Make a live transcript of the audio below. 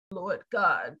Lord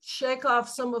God. Shake off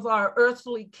some of our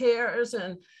earthly cares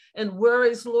and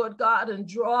worries, Lord God, and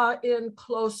draw in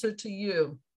closer to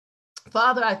you.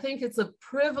 Father, I think it's a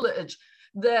privilege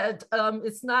that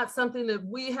it's not something that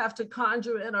we have to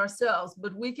conjure in ourselves,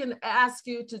 but we can ask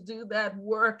you to do that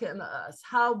work in us.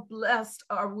 How blessed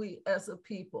are we as a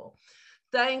people?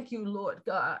 Thank you, Lord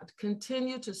God.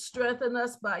 Continue to strengthen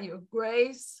us by your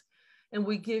grace, and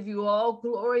we give you all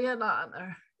glory and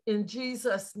honor. In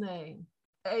Jesus' name,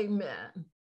 amen.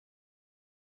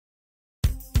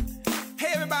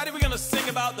 Hey, everybody, we're going to sing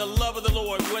about the love of the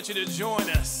Lord. We want you to join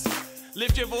us.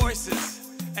 Lift your voices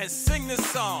and sing this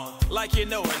song like you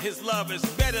know it. His love is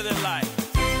better than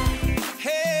life.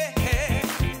 Hey, hey.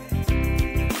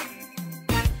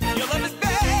 Your love is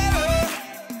better.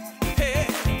 Hey.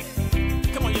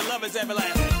 Come on, your love is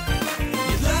everlasting.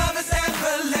 Your love is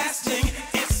everlasting.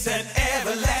 It's an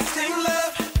everlasting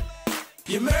love.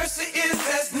 Your mercy is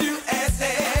as new as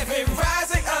every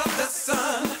rising of the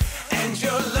sun. And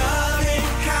your loving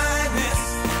kindness,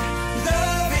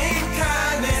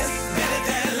 better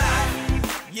than life.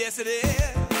 Yes, it is.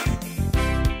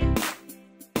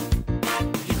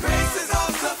 Your grace is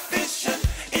all sufficient.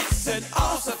 It's an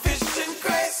all sufficient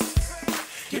grace.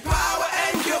 Your power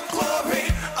and your glory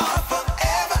are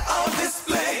forever on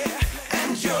display.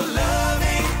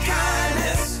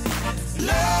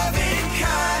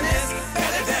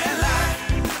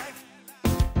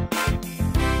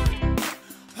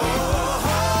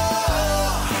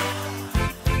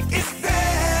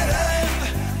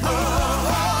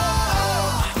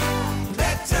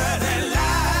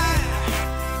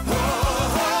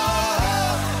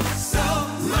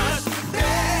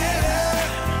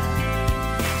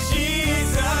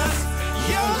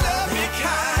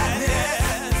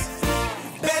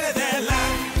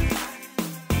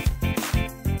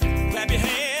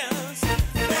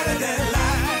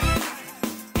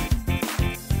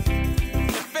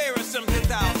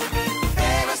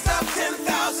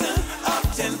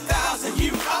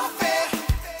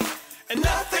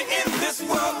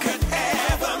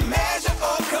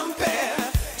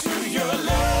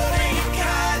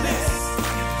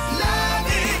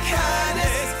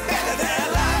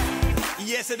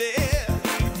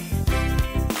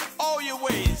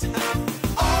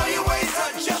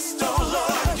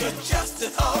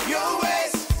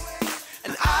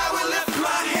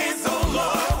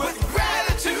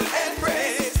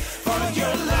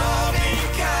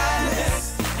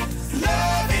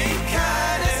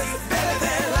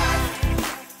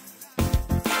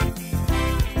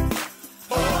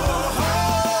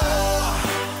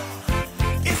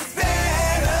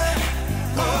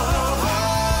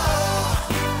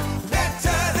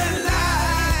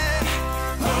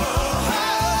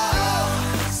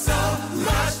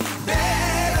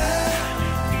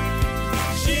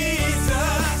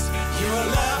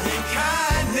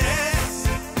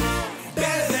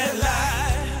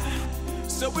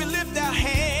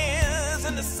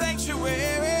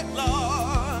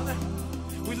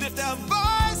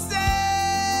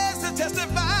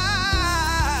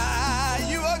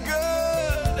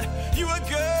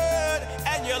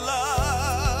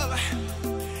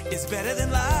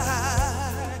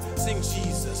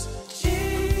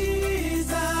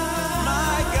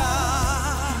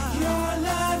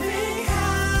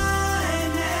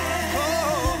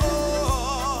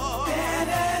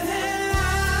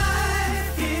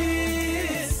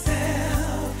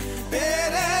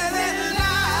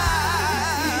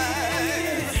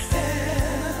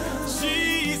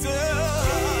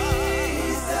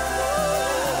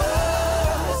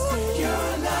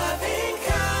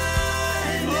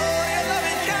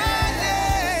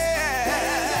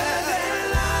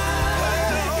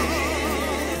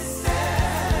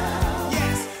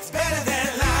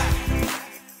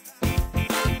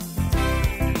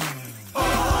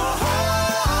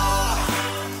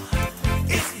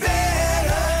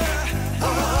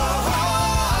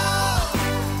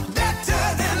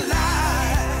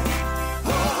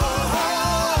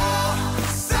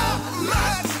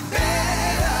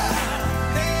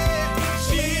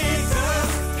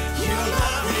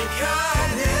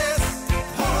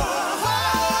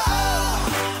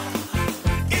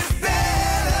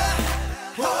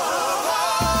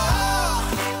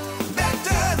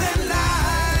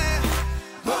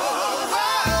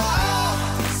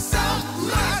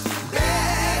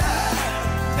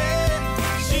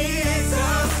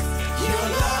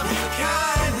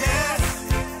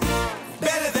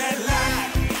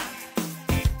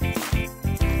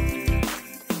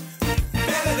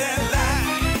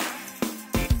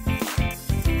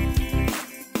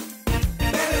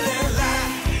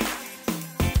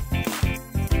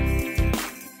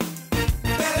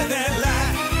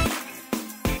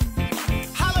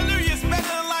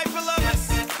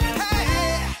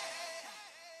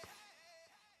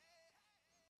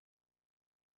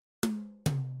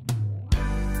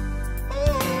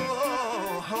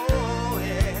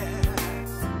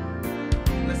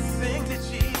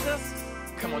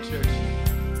 church.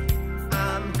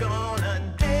 I'm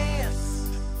gonna dance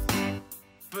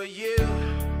for you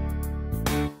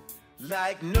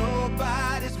like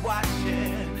nobody's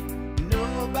watching.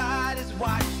 Nobody's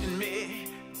watching me.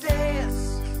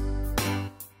 Dance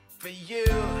for you,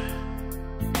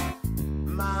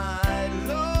 my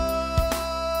Lord.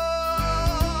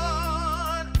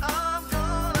 I'm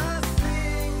gonna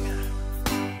sing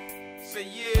for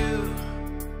you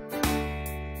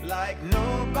like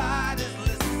nobody's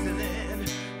listening.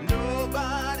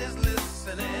 Nobody's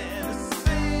listening.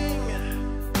 Sing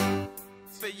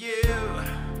for you,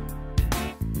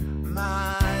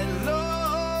 my Lord.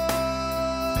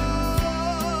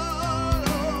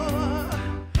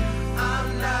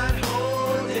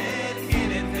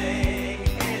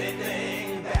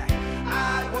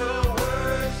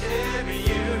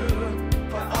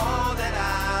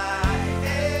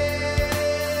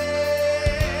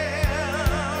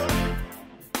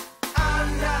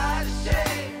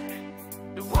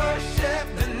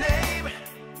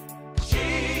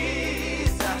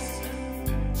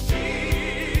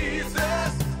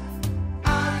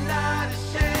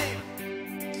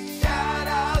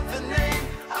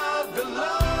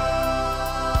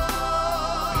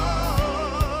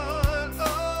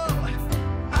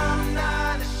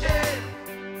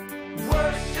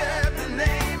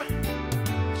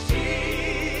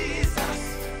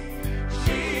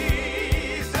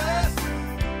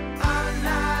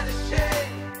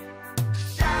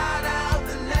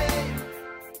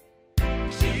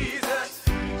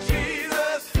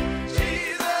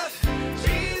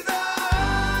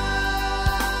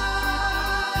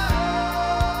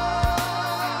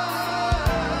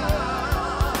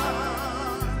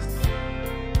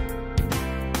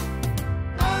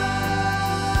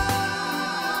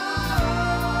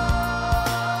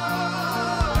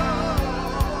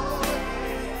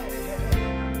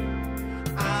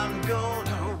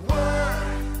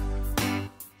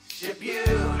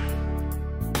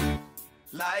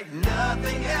 Like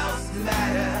nothing else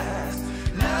matters.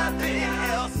 Nothing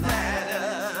else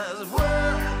matters.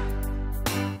 Worship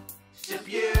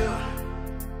you,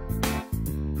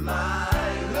 my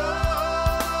Lord.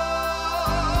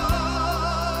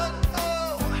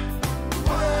 Oh,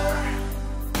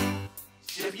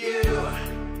 worship you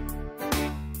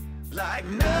like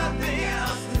nothing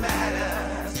else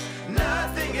matters.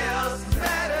 Nothing else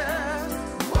matters.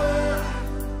 Worship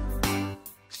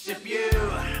you,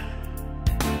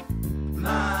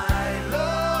 my Lord.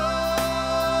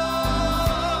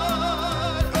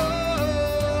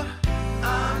 Oh,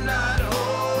 I'm not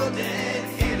holding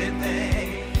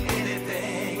anything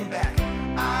back.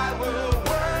 I will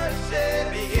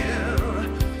worship you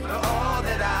for all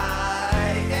that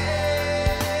I am.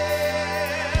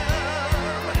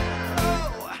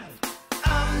 Oh,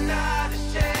 I'm not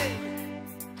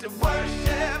ashamed to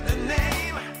worship the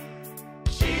name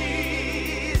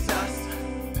Jesus.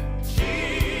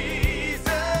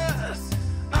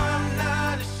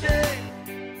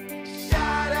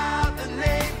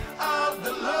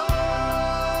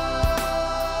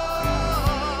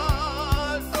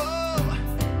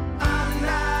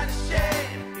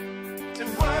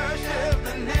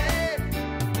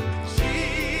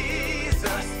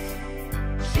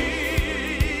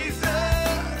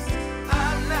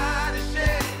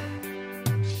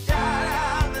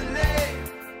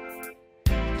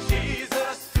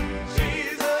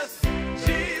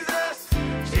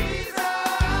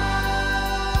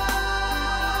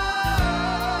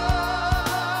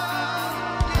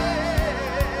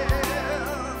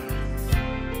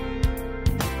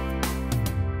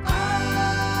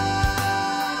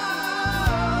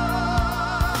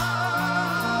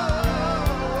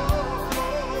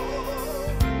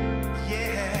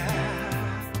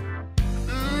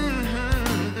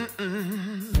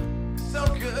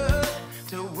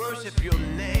 Your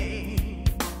name.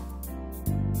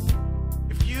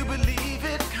 If you believe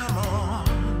it, come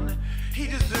on. He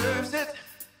deserves it.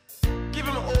 Give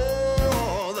him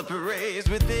all the praise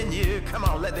within you. Come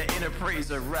on, let the inner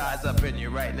praiser rise up in you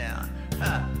right now.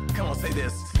 Come on, say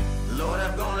this. Lord,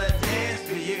 I'm gonna dance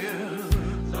for you.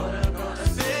 Lord, I'm gonna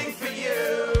sing for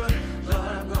you. Lord,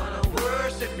 I'm gonna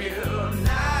worship you. I'm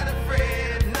not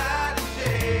afraid, I'm not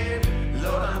ashamed.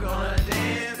 Lord, I'm gonna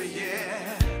dance for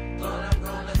you. Lord, I'm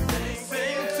gonna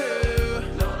sing too.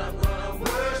 Lord, I'm gonna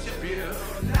worship you.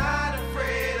 I'm not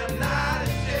afraid, I'm not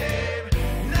ashamed.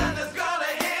 Nothing's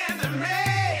gonna hinder me.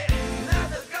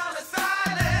 Nothing's gonna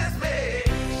silence me.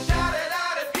 Shout it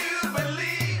out if you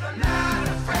believe. I'm not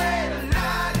afraid, I'm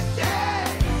not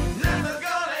ashamed. Nothing's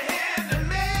gonna hinder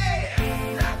me.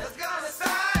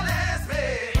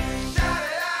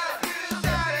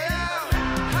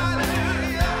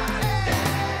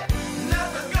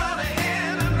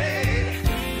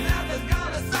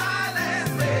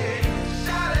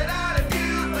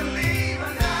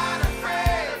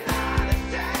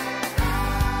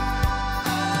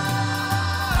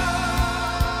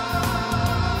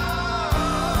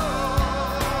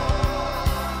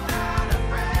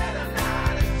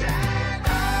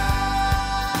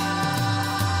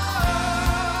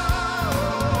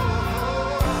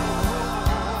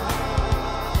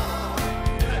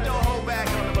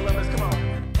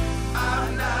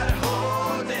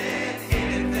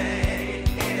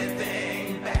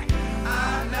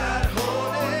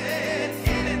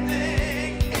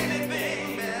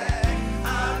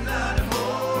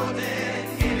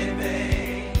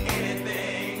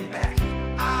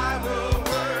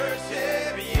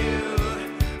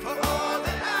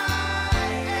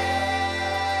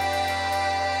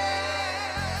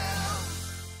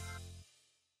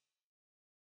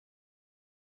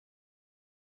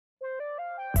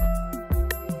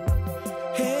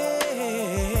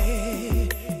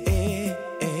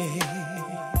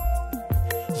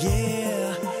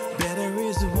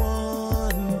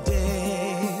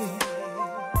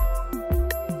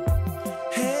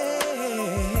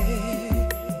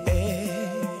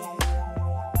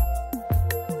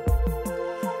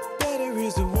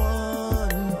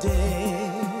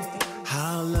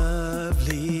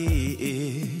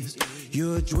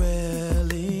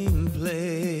 dwelling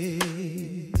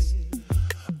place,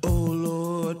 O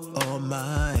Lord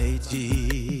Almighty.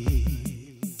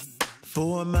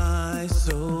 For my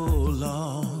soul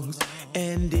longs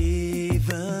and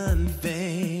even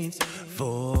faints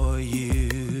for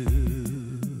you.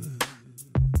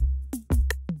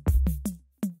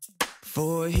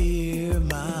 For here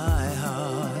my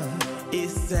heart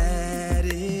is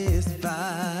satisfied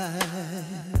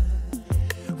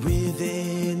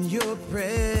within your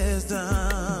presence.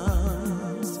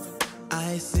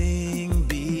 I sing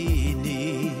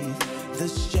beneath the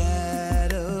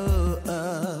shadow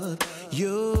of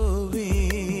your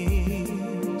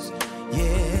wings.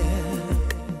 Yeah.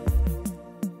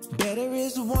 Better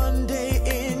is one day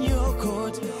in your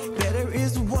courts. Better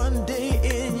is one day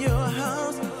in your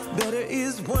house. Better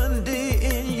is one day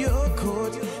in your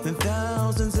courts than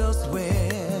thousands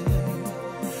elsewhere.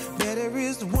 Better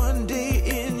is one day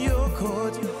in your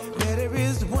courts. Better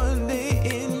is one day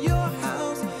in your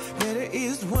house. Better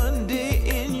is one day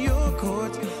in your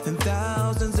courts than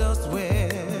thousands elsewhere.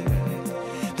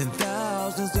 Than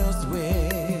thousands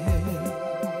elsewhere.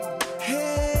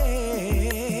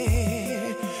 Hey,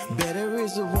 better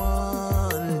is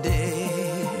one day.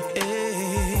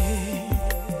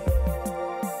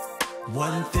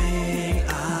 One thing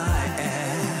I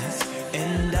ask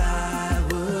and I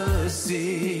would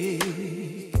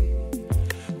seek,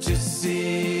 to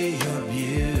see your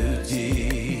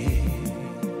beauty,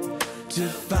 to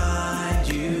find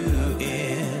you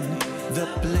in the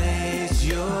place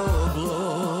your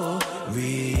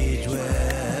glory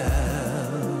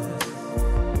dwells.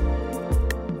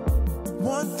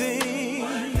 One thing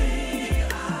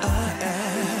I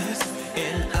ask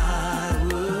and I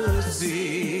would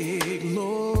seek,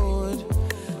 Lord,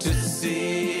 to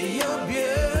see your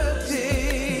beauty,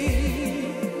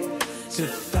 to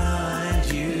find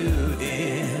you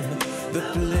in the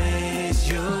place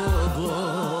your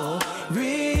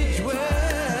glory dwells.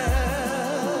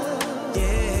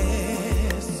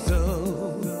 Yes, so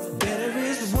better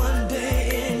is one day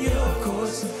in your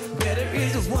courts. Better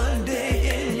is one day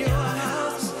in your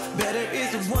house. Better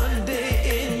is one day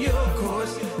in your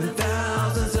courts than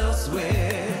thousands elsewhere.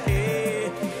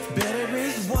 Better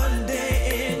is one day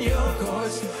in your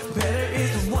courts. Better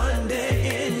is one day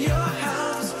in your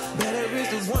house. Better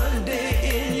is one day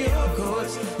in your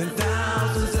courts than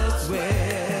thousands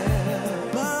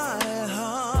elsewhere. My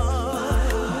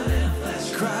heart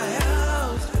cry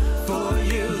out for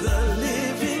you, the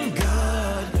living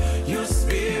God. Your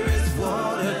spirit's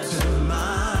water to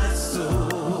my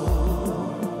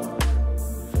soul.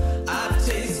 I've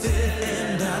tasted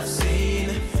and I've seen.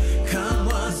 Come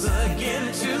once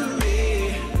again to me.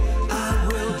 I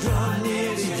will draw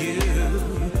near to you.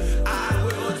 I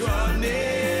will draw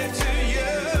near to you.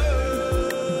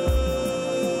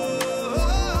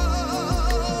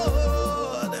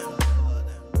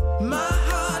 My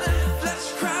heart and flesh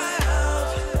cry out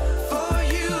for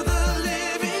you, the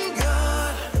living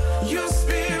God. Your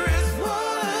spirit's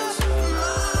water to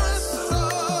my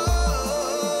soul.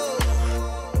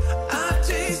 I've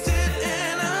tasted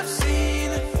and I've seen.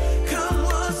 Come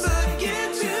once again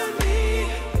to me.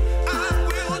 I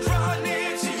will draw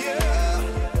near to you.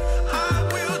 I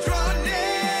will draw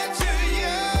near to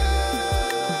you.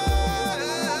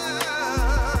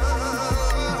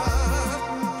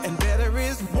 And better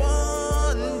is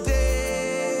one day.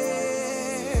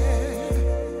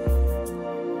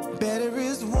 Better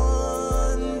is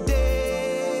one day.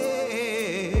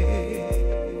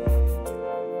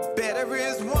 Better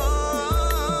is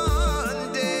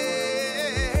one day.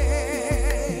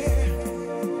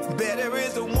 Better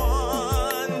is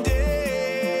one day.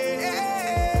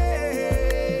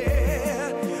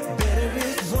 Better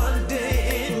is one day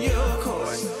in your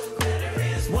course. Better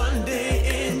is one day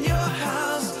in your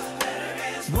house.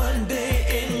 One day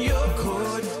in your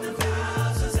court.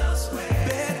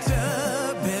 Better,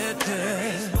 better,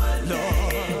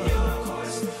 Lord.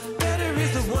 Better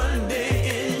is the one day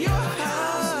in your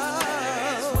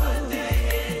house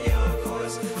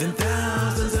than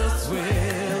thousands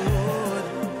elsewhere, Lord,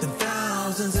 than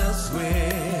thousands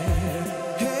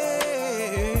elsewhere.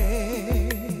 Hey,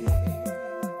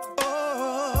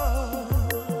 oh,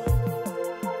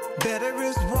 better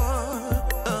is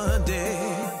one day.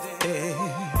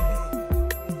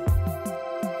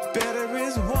 Better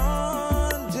is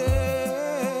one day.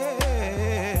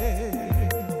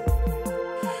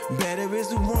 Better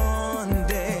is one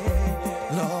day,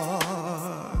 Lord.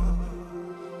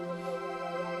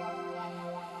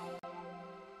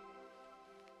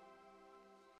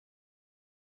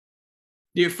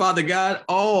 Dear Father God,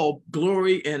 all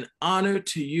glory and honor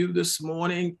to you this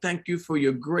morning. Thank you for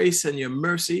your grace and your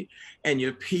mercy and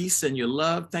your peace and your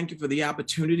love. Thank you for the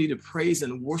opportunity to praise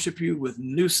and worship you with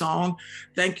new song.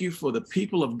 Thank you for the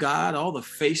people of God, all the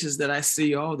faces that I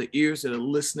see, all the ears that are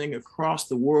listening across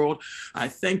the world. I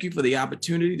thank you for the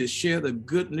opportunity to share the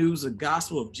good news, the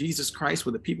gospel of Jesus Christ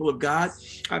with the people of God.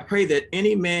 I pray that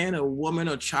any man or woman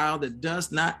or child that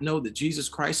does not know that Jesus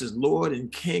Christ is Lord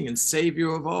and King and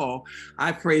Savior of all,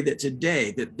 I pray that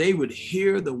today that they would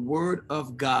hear the word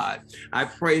of God. I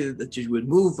pray that you would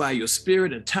move by your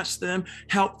spirit and touch them,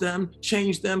 help them,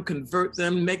 change them, convert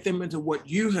them, make them into what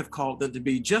you have called them to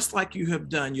be, just like you have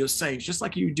done your saints, just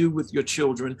like you do with your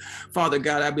children. Father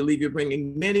God, I believe you're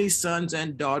bringing many sons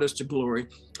and daughters to glory.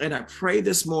 And I pray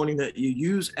this morning that you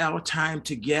use our time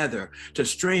together to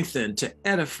strengthen, to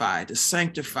edify, to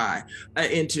sanctify,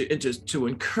 and to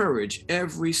encourage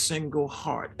every single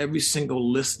heart, every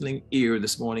single listening ear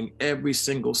this morning, every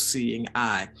single seeing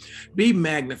eye. Be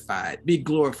magnified, be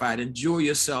glorified, enjoy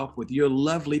yourself with your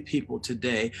lovely people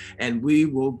today, and we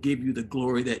will give you the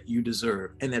glory that you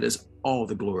deserve. And that is all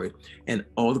the glory, and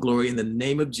all the glory in the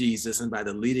name of Jesus and by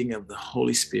the leading of the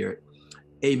Holy Spirit.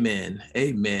 Amen,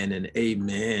 amen, and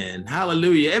amen.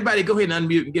 Hallelujah. Everybody go ahead and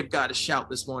unmute and give God a shout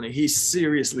this morning. He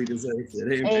seriously deserves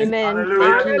it. Amen. Amen.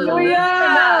 Hallelujah.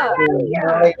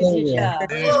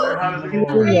 Thank you, Lord.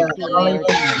 Hallelujah. Hallelujah. Hallelujah. Thank you, Lord.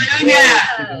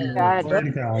 God, Glory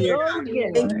to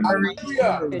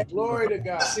God. Lord. Glory to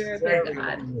God.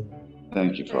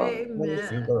 Thank you, Father.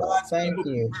 Amen. Thank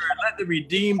you. Let the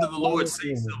redeemed of the Lord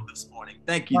say so this morning.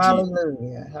 Thank you, Jesus.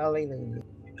 Hallelujah. Hallelujah.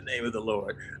 In the name of the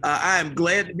Lord. I am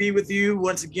glad to be with you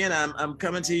once again. I'm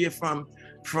coming to you from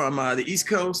the East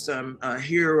Coast. I'm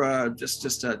here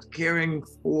just caring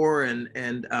for and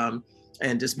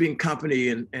just being company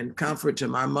and comfort to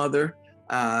my mother.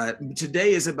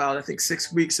 Today is about, I think,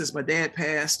 6 weeks since my dad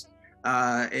passed.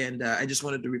 And I just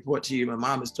wanted to report to you, my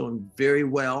mom is doing very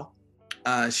well.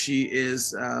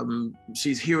 She's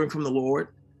hearing from the Lord,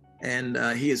 and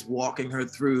he is walking her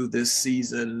through this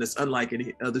season that's unlike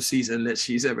any other season that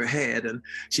she's ever had. And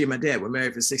she and my dad were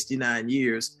married for 69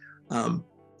 years.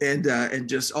 And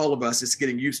just all of us is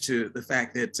getting used to the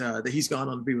fact that he's gone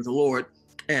on to be with the Lord.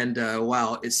 And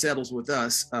while it settles with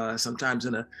us, sometimes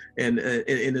I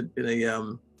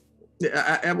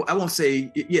won't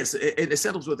say yes, it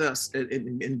settles with us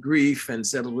in grief, and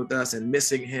settles with us in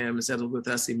missing him, and settles with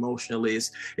us emotionally.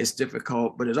 It's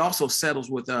difficult, but it also settles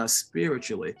with us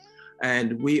spiritually.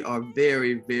 And we are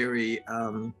very, very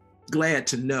glad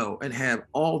to know and have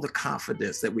all the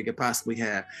confidence that we could possibly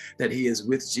have that he is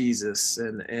with Jesus.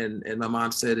 And my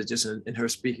mom said it just in her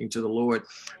speaking to the Lord.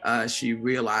 She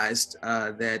realized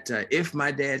that if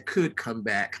my dad could come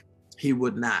back, he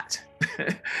would not.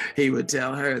 He would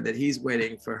tell her that he's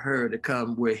waiting for her to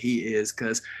come where he is,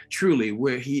 because truly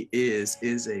where he is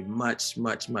a much,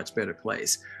 much, much better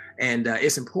place. And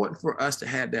it's important for us to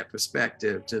have that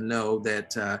perspective, to know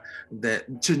that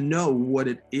to know what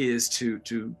it is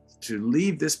to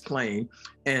leave this plane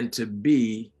and to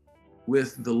be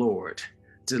with the Lord,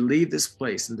 to leave this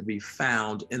place and to be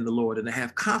found in the Lord, and to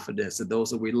have confidence that those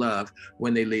that we love,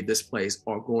 when they leave this place,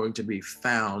 are going to be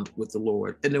found with the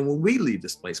Lord. And then when we leave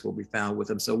this place, we'll be found with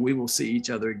him. So we will see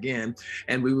each other again,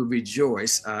 and we will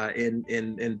rejoice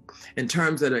in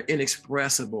terms that are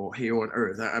inexpressible here on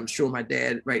earth. I'm sure my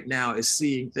dad right now is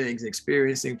seeing things,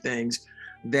 experiencing things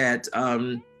that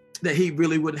he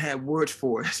really wouldn't have words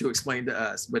for to explain to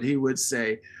us, but he would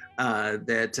say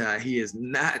that he is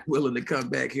not willing to come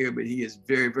back here, but he is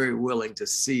very, very willing to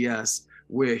see us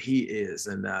where he is.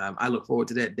 And I look forward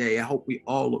to that day. I hope we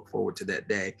all look forward to that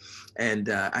day. And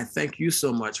I thank you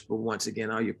so much for, once again,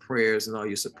 all your prayers and all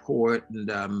your support, and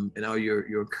all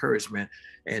your encouragement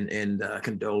and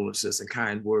condolences and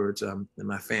kind words. And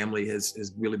my family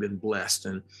has really been blessed,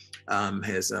 and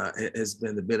has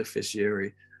been the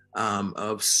beneficiary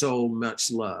of so much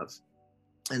love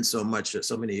and so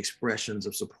many expressions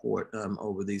of support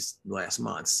over these last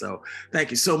months. So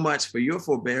thank you so much for your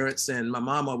forbearance. And my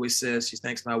mom always says she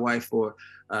thanks my wife for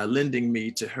lending me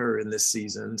to her in this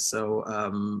season. So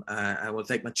I want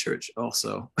to thank my church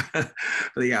also for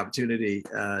the opportunity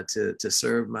to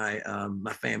serve my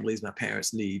family's, my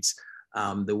parents' needs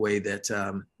the way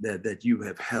that you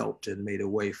have helped and made a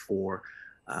way for.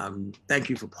 Thank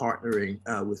you for partnering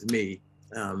with me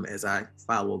as I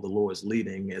follow the Lord's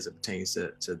leading as it pertains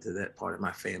to that part of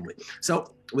my family.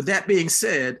 So with that being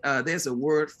said, there's a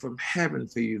word from heaven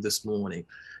for you this morning,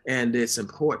 and it's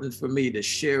important for me to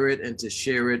share it, and to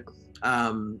share it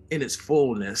in its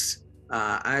fullness.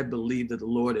 I believe that the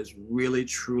Lord is really,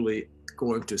 truly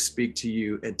going to speak to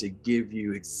you and to give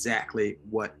you exactly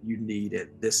what you need at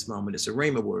this moment. It's a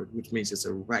rhema word, which means it's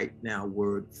a right now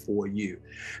word for you.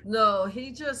 No,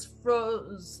 he just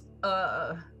froze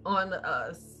on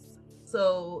us.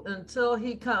 So until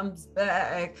he comes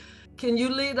back, can you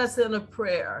lead us in a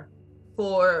prayer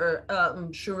for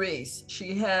Sharice?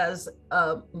 She has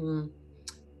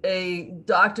a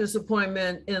doctor's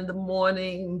appointment in the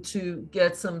morning to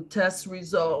get some test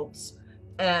results.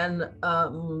 And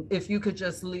if you could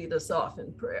just lead us off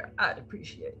in prayer, I'd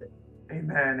appreciate it.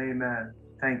 Amen, amen.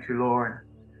 Thank you, Lord.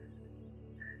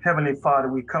 Heavenly Father,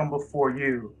 we come before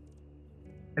you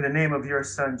in the name of your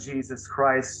Son, Jesus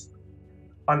Christ.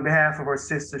 On behalf of our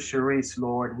sister Sharice,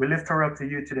 Lord, we lift her up to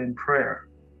you today in prayer.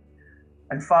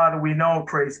 And Father, we know,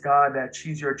 praise God, that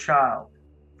she's your child.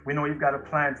 We know you've got a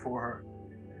plan for her.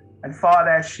 And Father,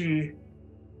 as she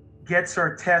gets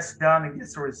her test done and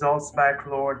gets the results back,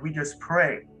 Lord, we just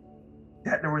pray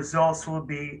that the results will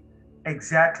be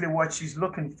exactly what she's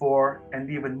looking for and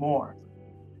even more.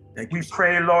 We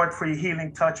pray, Lord, for your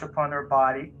healing touch upon her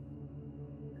body.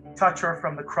 Touch her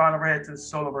from the crown of her head to the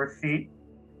sole of her feet.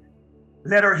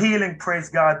 Let her healing, praise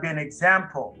God, be an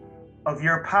example of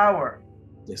your power,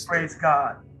 praise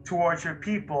God, towards your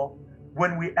people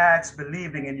when we ask,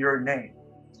 believing in your name.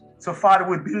 So, Father,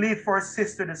 we believe for our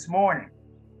sister this morning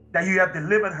that you have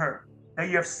delivered her, that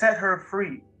you have set her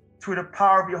free through the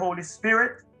power of your Holy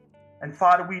Spirit. And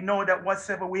Father, we know that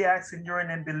whatsoever we ask in your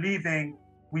name, believing,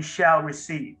 we shall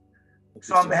receive.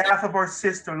 So on behalf of our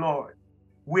sister, Lord,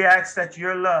 we ask that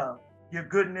your love, your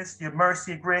goodness, your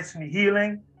mercy, your grace, and your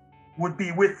healing would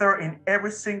be with her in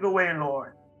every single way,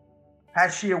 Lord,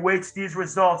 as she awaits these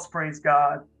results, praise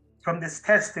God, from this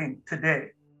testing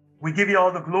today. We give you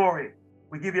all the glory.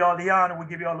 We give you all the honor. We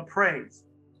give you all the praise.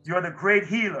 You're the great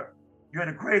healer. You're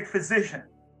the great physician,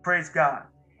 praise God.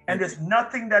 And there's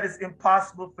nothing that is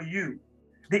impossible for you.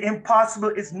 The impossible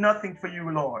is nothing for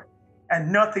you, Lord.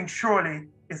 And nothing surely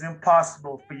is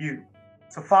impossible for you.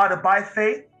 So Father, by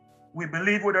faith, we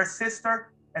believe with our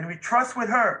sister and we trust with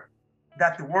her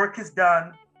that the work is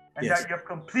done and that you have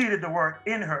completed the work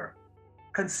in her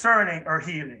concerning her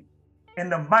healing. In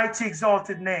the mighty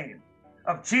exalted name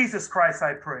of Jesus Christ,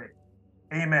 I pray.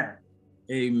 Amen.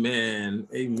 Amen.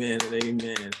 Amen.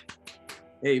 Amen.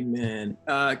 Amen.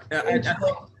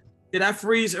 Did I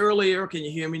freeze earlier? Can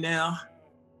you hear me now?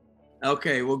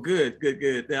 Okay. Well, good.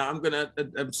 Now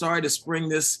I'm sorry to spring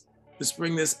this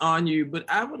on you, but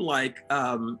I would like,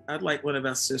 I'd like one of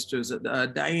our sisters,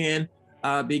 Diane,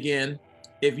 begin.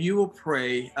 If you will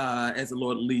pray as the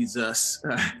Lord leads us.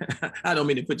 I don't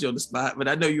mean to put you on the spot, but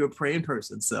I know you're a praying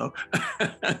person. So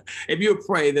if you will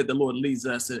pray that the Lord leads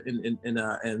us in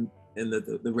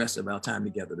the rest of our time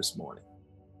together this morning.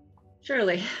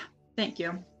 Surely. Thank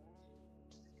you.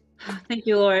 Thank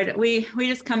you, Lord. We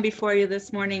just come before you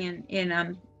this morning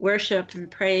in worship and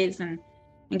praise and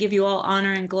give you all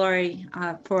honor and glory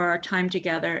for our time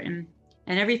together and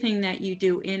everything that you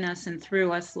do in us and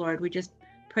through us, Lord. We just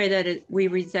pray that we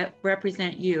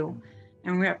represent you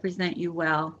and represent you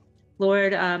well.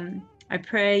 Lord, I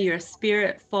pray your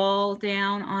spirit fall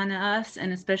down on us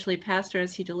and especially Pastor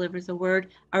as he delivers a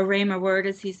word, a rhema word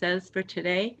as he says for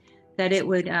today, that it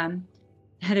would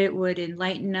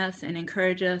enlighten us and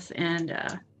encourage us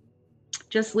and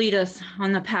just lead us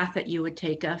on the path that you would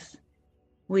take us.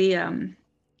 I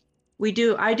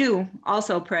do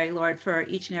also pray, Lord, for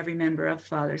each and every member of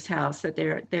Father's house that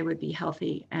they would be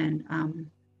healthy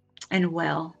and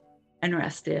well and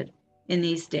rested in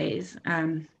these days.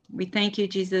 We thank you,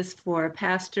 Jesus, for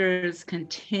Pastor's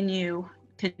continued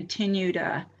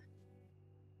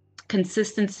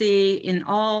consistency in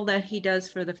all that he does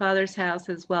for the Father's house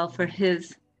as well for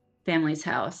his family's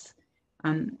house.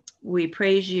 We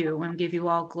praise you and give you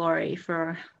all glory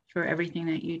for everything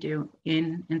that you do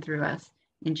in and through us.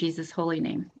 In Jesus' holy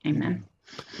name, amen.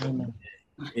 Amen.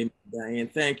 Diane,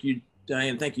 thank you.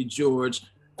 Diane, thank you, George.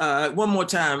 One more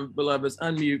time, beloveds,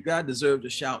 unmute. God deserves a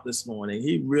shout this morning.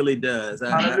 He really does.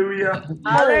 Hallelujah.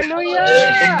 Hallelujah.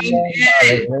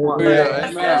 Hallelujah.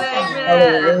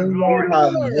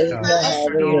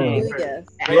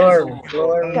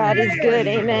 Glory. God is good.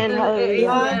 Amen.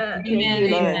 Hallelujah.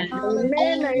 Amen.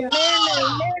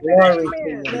 Glory to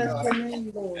your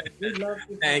name, Lord.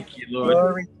 Thank you, Lord.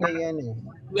 Glory to your name.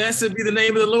 Blessed be the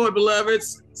name of the Lord,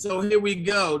 beloveds. So here we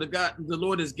go. The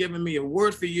Lord has given me a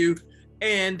word for you.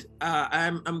 And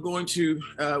I'm going to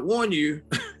warn you,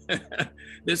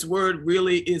 this word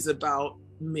really is about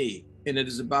me, and it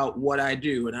is about what I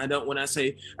do. And I want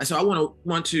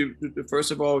to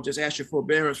first of all just ask your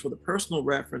forbearance for the personal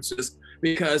references,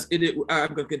 because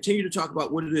I'm going to continue to talk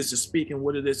about what it is to speak and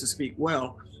what it is to speak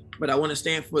well. but I want to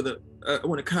stand for I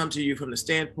want to come to you from the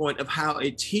standpoint of how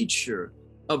a teacher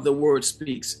of the word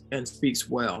speaks and speaks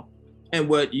well. And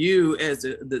what you, as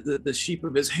the sheep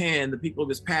of his hand, the people of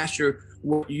his pasture,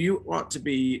 what you ought to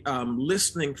be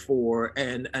listening for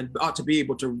and ought to be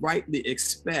able to rightly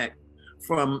expect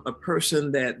from a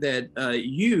person that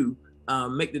you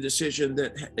make the decision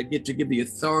that get to give the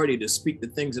authority to speak the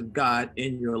things of God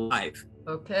in your life.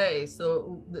 Okay,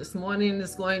 so this morning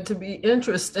is going to be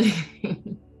interesting.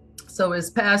 So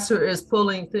his pastor is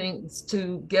pulling things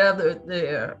together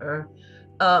there.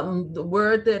 The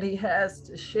word that he has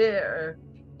to share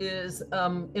is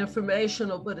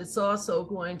informational, but it's also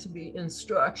going to be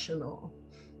instructional.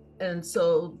 And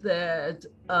so that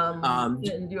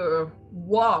in your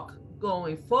walk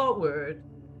going forward,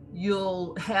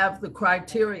 you'll have the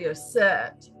criteria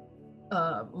set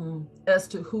as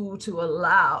to who to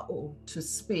allow to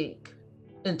speak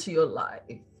into your life.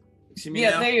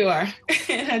 Yeah, there you are.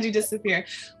 How'd you disappear?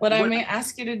 What I may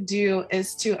ask you to do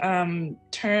is to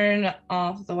turn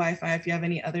off the Wi-Fi if you have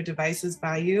any other devices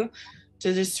by you,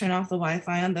 to just turn off the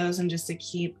Wi-Fi on those and just to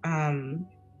keep whatever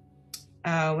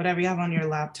you have on your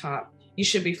laptop. You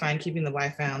should be fine keeping the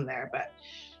Wi-Fi on there, but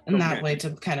in that way to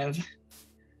kind of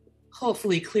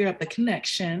hopefully clear up the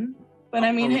connection. But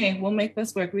I mean, hey, we'll make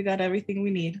this work. We got everything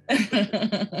we need.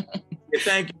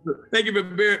 Thank you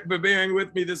for bearing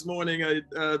with me this morning.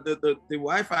 The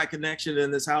Wi-Fi connection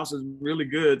in this house is really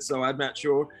good, so I'm not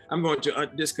sure. I'm going to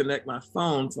disconnect my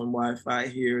phone from Wi-Fi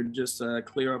here, just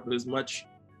clear up as much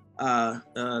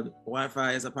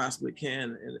Wi-Fi as I possibly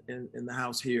can in the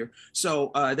house here.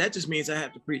 So that just means I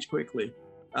have to preach quickly.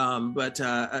 But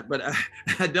I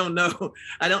don't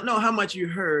know how much you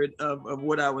heard of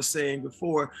what I was saying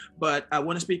before, but I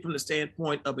want to speak from the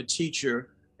standpoint of a teacher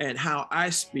and how I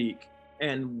speak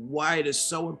and why it is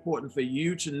so important for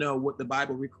you to know what the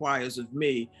Bible requires of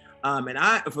me.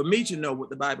 For me to know what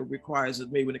the Bible requires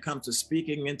of me when it comes to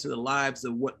speaking into the lives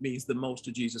of what means the most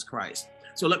to Jesus Christ.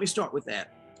 So let me start with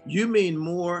that. You mean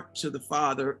more to the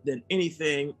Father than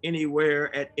anything,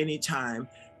 anywhere, at any time.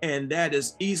 And that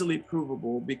is easily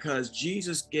provable because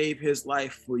Jesus gave his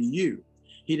life for you.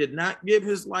 He did not give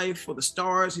his life for the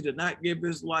stars. He did not give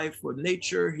his life for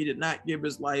nature. He did not give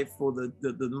his life for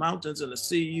the mountains and the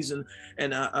seas. And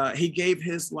he gave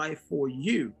his life for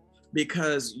you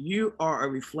because you are a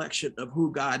reflection of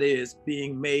who God is,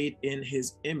 being made in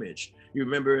his image. You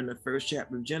remember in the first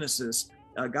chapter of Genesis,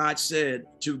 God said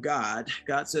to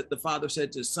the Father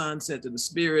said to the Son, said to the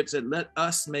Spirit, said, let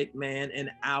us make man in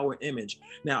our image.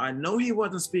 Now, I know he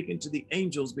wasn't speaking to the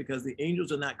angels because the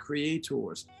angels are not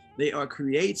creators. They are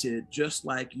created just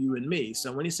like you and me. So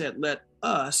when he said, let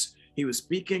us, he was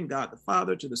speaking, God the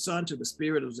Father, to the Son, to the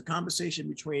Spirit. It was a conversation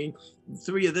between the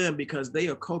three of them because they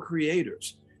are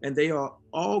co-creators. And they are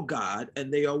all God,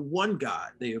 and they are one God.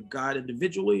 They are God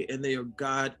individually, and they are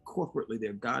God corporately.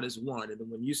 Their God is one. And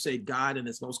when you say God in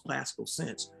its most classical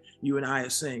sense, you and I are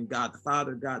saying God the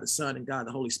Father, God the Son, and God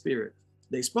the Holy Spirit.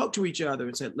 They spoke to each other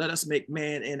and said, let us make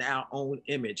man in our own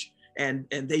image. And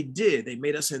they did. They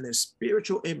made us in their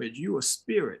spiritual image. You are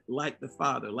spirit, like the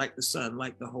Father, like the Son,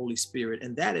 like the Holy Spirit.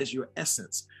 And that is your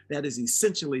essence. That is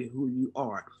essentially who you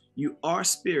are. You are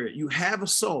spirit. You have a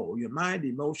soul, your mind,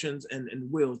 emotions, and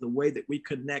wills, the way that we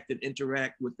connect and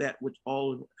interact with that which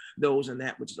all those and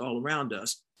that which is all around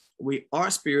us. We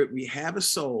are spirit. We have a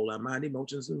soul, our mind,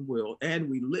 emotions, and will, and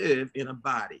we live in a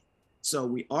body. So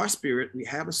we are spirit. We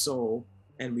have a soul,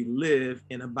 and we live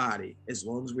in a body as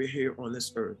long as we're here on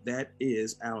this earth. That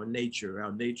is our nature.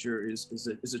 Our nature is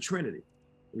a trinity.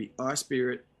 We are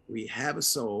spirit. We have a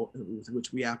soul with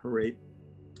which we operate,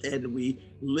 and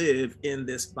we live in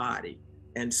this body.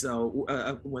 And so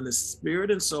when the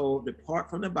spirit and soul depart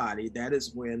from the body, that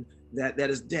is when that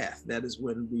is death. That is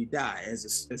when we die.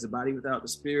 As a body without the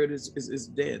spirit is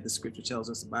dead. The scripture tells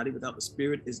us the body without the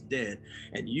spirit is dead.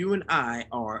 And you and I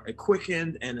are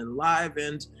quickened and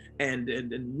enlivened, and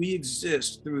we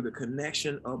exist through the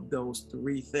connection of those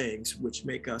three things which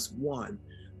make us one: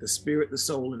 the spirit, the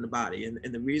soul, and the body.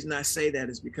 And the reason I say that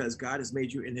is because God has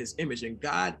made you in his image, and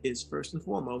God is first and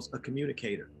foremost a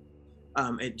communicator.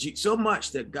 So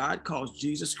much that God calls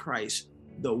Jesus Christ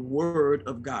the Word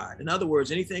of God. In other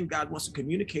words, anything God wants to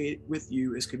communicate with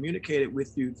you is communicated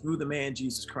with you through the man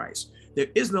Jesus Christ. There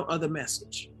is no other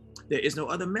message. There is no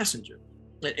other messenger.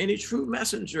 And any true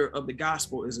messenger of the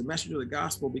gospel is a messenger of the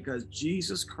gospel because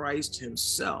Jesus Christ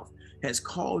himself has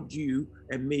called you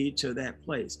and me to that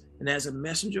place. And as a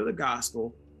messenger of the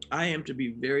gospel, I am to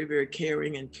be very, very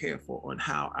caring and careful on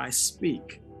how I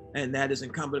speak. And that is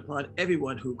incumbent upon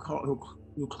everyone who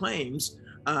claims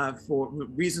for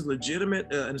reasons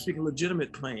legitimate and speaking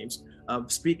legitimate claims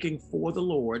of speaking for the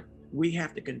Lord, we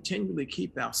have to continually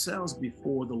keep ourselves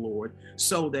before the Lord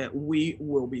so that we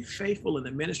will be faithful in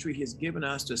the ministry He has given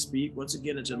us to speak once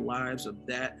again into the lives of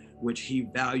that which He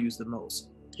values the most.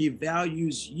 He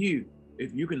values you.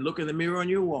 If you can look in the mirror on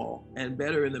your wall, and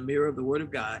better in the mirror of the Word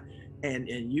of God, and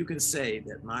you can say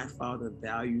that my Father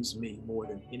values me more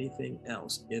than anything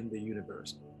else in the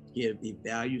universe. He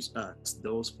values us,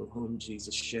 those for whom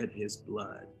Jesus shed His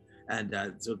blood. And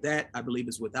so that, I believe,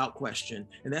 is without question.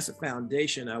 And that's a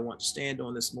foundation I want to stand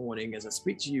on this morning as I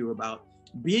speak to you about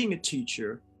being a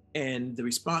teacher and the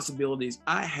responsibilities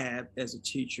I have as a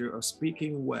teacher of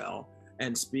speaking well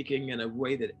and speaking in a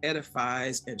way that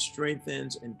edifies and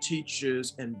strengthens and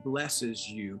teaches and blesses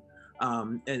you.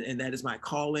 And that is my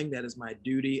calling. That is my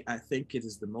duty. I think it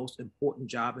is the most important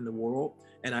job in the world.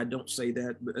 And I don't say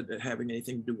that having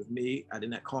anything to do with me. I did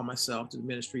not call myself to the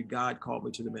ministry. God called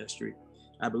me to the ministry.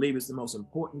 I believe it's the most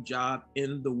important job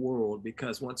in the world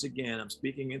because, once again, I'm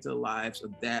speaking into the lives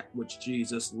of that which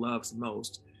Jesus loves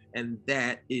most, and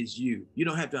that is you. You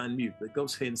don't have to unmute, but go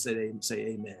ahead and say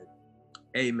amen.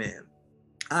 Amen.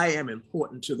 I am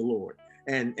important to the Lord,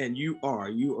 and you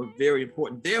are very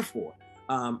important. Therefore,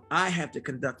 I have to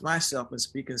conduct myself and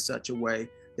speak in such a way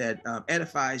that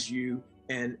edifies you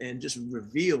and just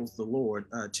reveals the Lord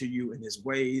to you in His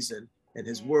ways and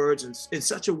His words, and in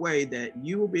such a way that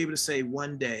you will be able to say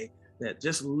one day that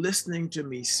just listening to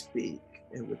me speak,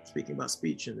 and we're speaking about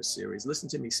speech in this series, listen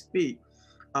to me speak,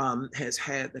 has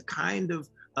had the kind of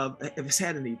it's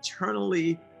had an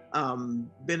eternally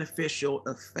beneficial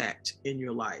effect in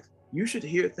your life. You should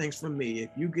hear things from me.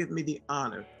 If you give me the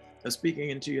honor of speaking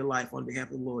into your life on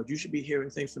behalf of the Lord, you should be hearing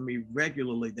things from me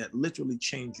regularly that literally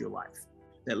change your life,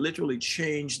 that literally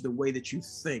change the way that you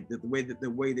think, the way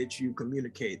that you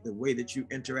communicate, the way that you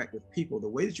interact with people, the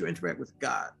way that you interact with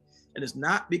God. And it's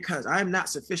not because I'm not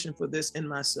sufficient for this in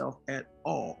myself at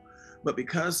all, but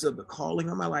because of the calling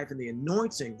on my life and the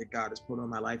anointing that God has put on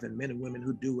my life, and men and women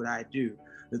who do what I do.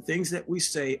 The things that we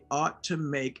say ought to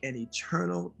make an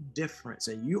eternal difference.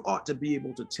 And you ought to be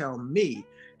able to tell me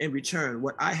in return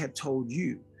what I have told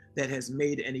you that has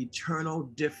made an eternal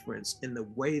difference in the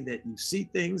way that you see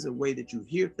things, the way that you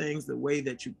hear things, the way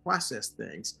that you process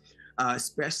things,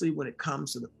 especially when it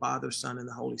comes to the Father, Son, and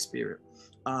the Holy Spirit.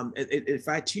 If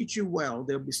I teach you well,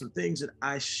 there'll be some things that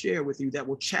I share with you that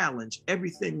will challenge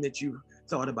everything that you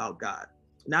thought about God.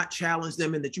 Not challenge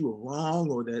them in that you were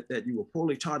wrong or that you were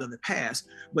poorly taught in the past,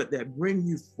 but that bring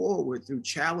you forward through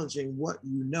challenging what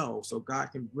you know, so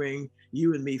God can bring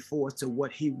you and me forth to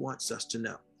what He wants us to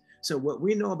know. So what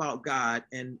we know about God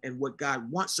and what God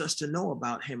wants us to know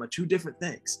about Him are two different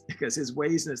things, because His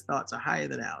ways and His thoughts are higher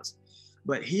than ours.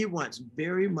 But He wants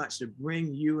very much to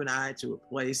bring you and I to a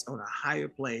place on a higher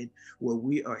plane where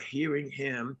we are hearing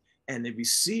Him and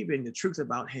receiving the truth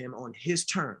about Him on His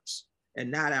terms and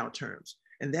not our terms.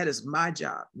 And that is my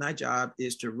job. My job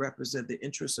is to represent the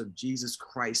interests of Jesus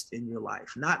Christ in your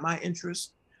life, not my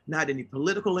interests, not any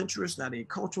political interest, not any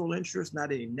cultural interest,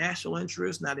 not any national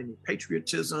interest, not any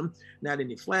patriotism, not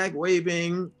any flag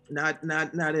waving, not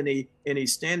any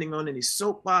standing on any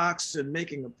soapbox and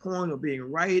making a point or being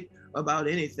right about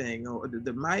anything. Or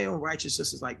my own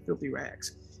righteousness is like filthy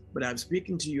rags. But I'm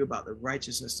speaking to you about the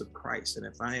righteousness of Christ. And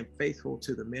if I am faithful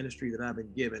to the ministry that I've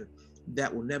been given,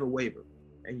 that will never waver.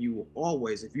 And you will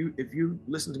always, if you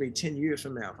listen to me 10 years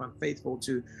from now, if I'm faithful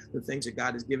to the things that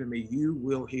God has given me, you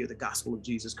will hear the gospel of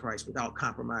Jesus Christ without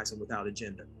compromise and without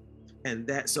agenda. And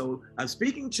so I'm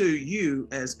speaking to you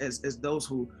as those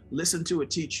who listen to a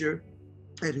teacher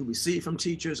and who receive from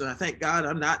teachers. And I thank God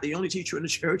I'm not the only teacher in the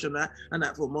church. I'm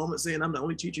not for a moment saying I'm the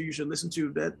only teacher you should listen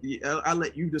to. That I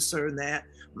let you discern that.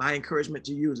 My encouragement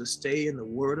to you is to stay in the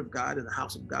Word of God, in the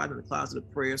house of God, in the closet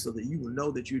of prayer, so that you will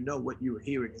know that you know what you are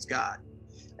hearing is God.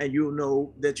 And you'll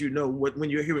know that you know what when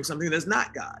you're hearing something that's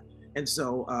not God. And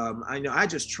so I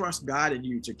just trust God in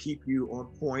you to keep you on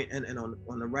point and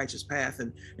on the righteous path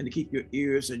and to keep your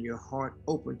ears and your heart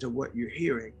open to what you're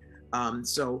hearing.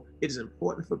 So it is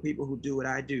important for people who do what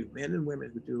I do, men and women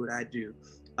who do what I do,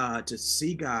 to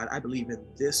see God, I believe, in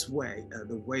this way,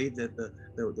 the way that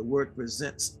the Word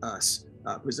presents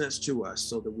to us,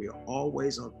 so that we are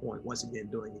always on point, once again,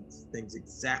 doing things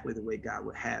exactly the way God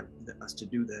would have us to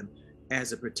do them,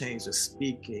 as it pertains to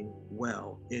speaking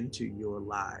well into your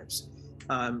lives.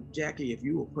 Jackie, if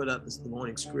you will put up this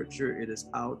morning scripture, it is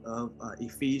out of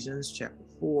Ephesians chapter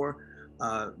 4,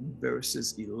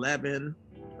 verses 11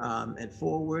 and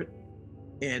forward.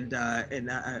 And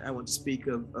I want to speak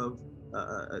to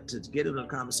get into the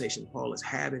conversation Paul is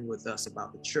having with us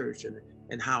about the church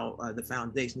and how the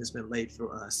foundation has been laid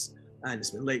for us, and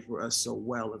it's been laid for us so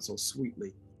well and so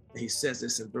sweetly. And he says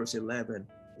this in verse 11,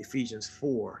 Ephesians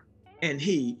 4, And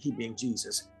he being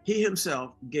Jesus, he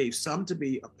himself gave some to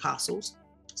be apostles,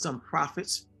 some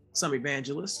prophets, some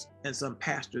evangelists, and some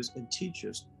pastors and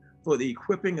teachers for the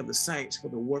equipping of the saints for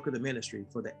the work of the ministry,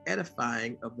 for the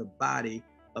edifying of the body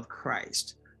of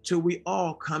Christ, till we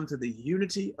all come to the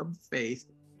unity of faith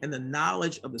and the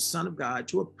knowledge of the Son of God,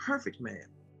 to a perfect man,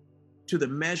 to the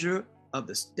measure of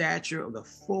the stature of the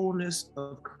fullness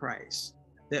of Christ,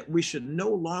 that we should no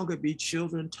longer be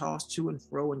children tossed to and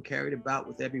fro and carried about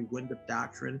with every wind of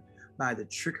doctrine by the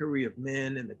trickery of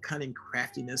men and the cunning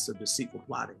craftiness of deceitful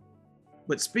plotting,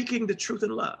 but speaking the truth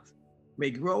in love, may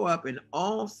grow up in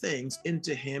all things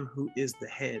into him who is the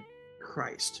head,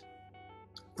 Christ,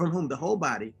 from whom the whole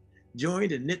body,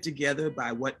 joined and knit together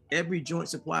by what every joint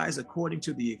supplies, according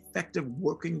to the effective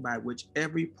working by which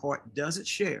every part does its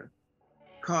share,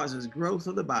 causes growth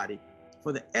of the body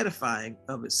for the edifying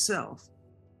of itself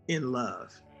in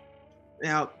love.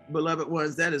 Now, beloved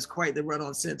ones, that is quite the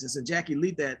run-on sentence. And Jackie,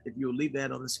 leave that, if you'll leave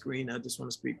that on the screen. I just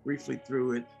want to speak briefly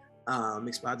through it,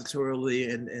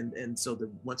 expositorily, and so that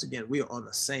once again, we are on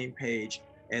the same page,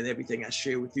 and everything I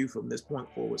share with you from this point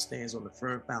forward stands on the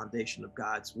firm foundation of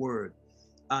God's word.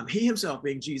 He himself,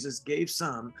 being Jesus, gave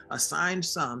some, assigned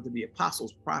some to be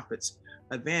apostles, prophets,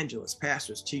 evangelists,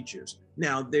 pastors, teachers.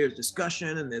 Now, there's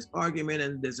discussion and there's argument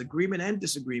and there's agreement and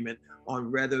disagreement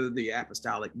on whether the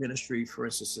apostolic ministry, for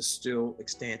instance, is still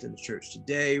extant in the church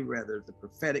today, whether the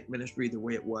prophetic ministry, the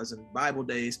way it was in Bible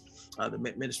days, the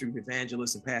ministry of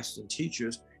evangelists and pastors and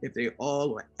teachers, if they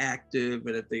all are active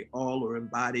and if they all are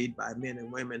embodied by men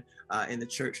and women in the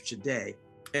church today.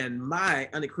 And my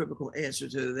unequivocal answer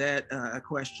to that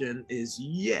question is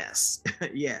yes.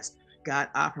 Yes, God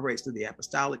operates through the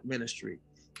apostolic ministry.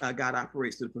 God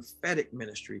operates through the prophetic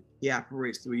ministry. He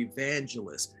operates through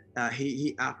evangelists.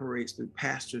 He operates through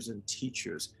pastors and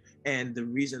teachers. And the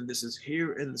reason this is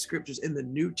here in the scriptures in the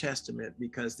New Testament,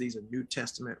 because these are New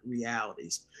Testament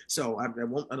realities. So I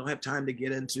don't have time to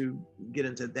get into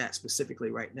that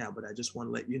specifically right now, but I just want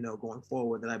to let you know going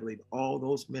forward that I believe all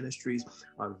those ministries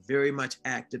are very much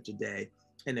active today,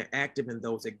 and they're active in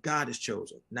those that God has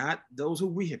chosen, not those who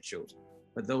we have chosen,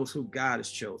 but those who God has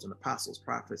chosen: apostles,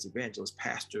 prophets, evangelists,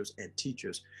 pastors, and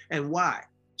teachers. And why?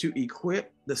 To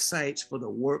equip the saints for the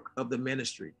work of the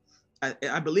ministry.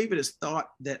 I believe it is thought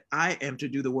that I am to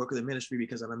do the work of the ministry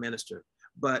because I'm a minister,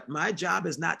 but my job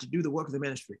is not to do the work of the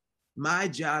ministry. My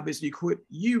job is to equip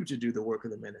you to do the work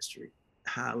of the ministry.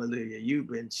 Hallelujah. You've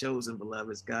been chosen,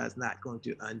 beloveds. God's not going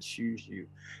to unchoose you.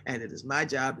 And it is my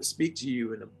job to speak to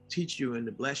you and to teach you and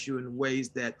to bless you in ways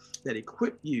that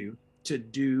equip you to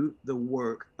do the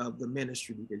work of the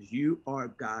ministry, because you are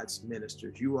God's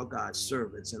ministers. You are God's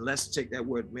servants. And let's take that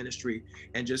word ministry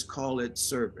and just call it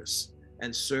service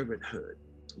and servanthood.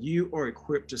 You are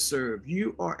equipped to serve.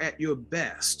 You are at your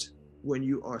best when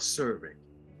you are serving.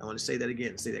 I want to say that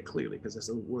again, say that clearly, because that's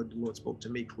a word the Lord spoke to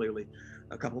me clearly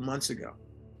a couple months ago.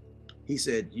 He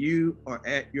said, you are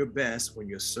at your best when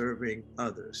you're serving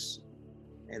others.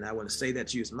 And I want to say that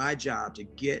to you. It's my job to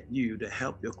get you, to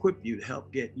help equip you, to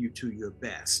help get you to your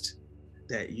best,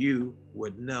 that you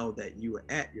would know that you are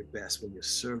at your best when you're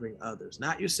serving others,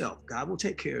 not yourself. God will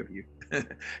take care of you.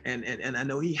 and I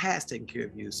know he has taken care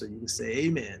of you, so you can say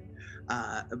amen.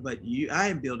 But I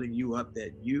am building you up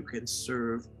that you can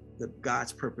serve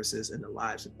God's purposes in the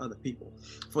lives of other people,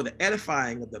 for the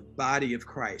edifying of the body of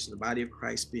Christ, and the body of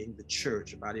Christ being the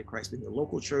church, the body of Christ being the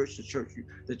local church,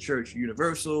 the church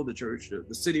universal, the church,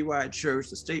 the citywide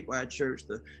church, the statewide church,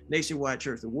 the nationwide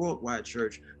church, the worldwide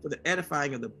church, for the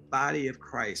edifying of the body of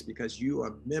Christ, because you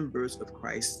are members of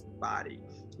Christ's body.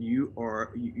 You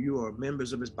are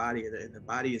members of his body, and the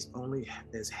body is only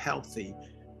as healthy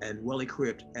and well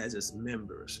equipped as its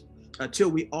members, until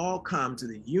we all come to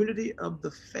the unity of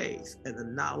the faith and the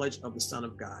knowledge of the Son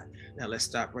of God. Now let's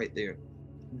stop right there.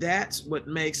 That's what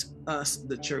makes us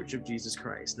the Church of Jesus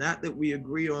Christ. Not that we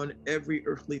agree on every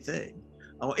earthly thing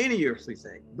or any earthly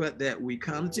thing, but that we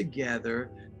come together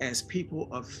as people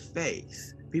of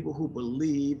faith, people who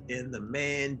believe in the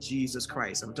man Jesus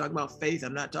Christ. I'm talking about faith.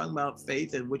 I'm not talking about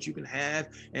faith and what you can have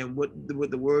and what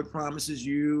the word promises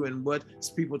you and what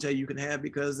people tell you can have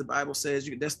because the Bible says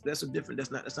you. That's a different.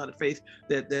 That's not the faith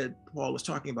that Paul is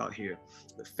talking about here.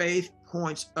 The faith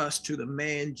points us to the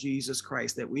man Jesus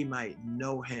Christ, that we might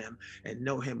know him and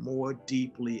know him more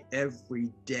deeply every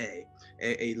day.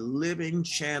 A living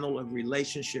channel of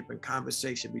relationship and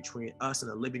conversation between us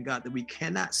and a living God that we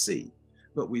cannot see,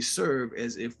 but we serve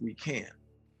as if we can.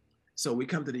 So we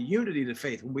come to the unity of the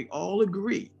faith when we all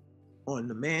agree on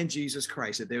the man Jesus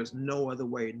Christ, that there's no other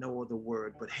way, no other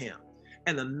word but him.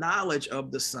 and the knowledge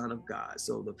of the Son of God.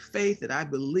 So the faith that I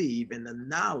believe in, the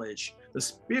knowledge, the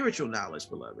spiritual knowledge,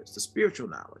 beloveds, the spiritual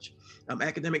knowledge.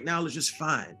 Academic knowledge is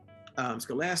fine.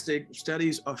 Scholastic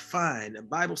studies are fine.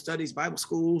 Bible studies, Bible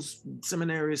schools,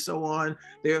 seminaries, so on,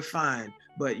 they're fine.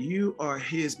 But you are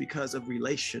his because of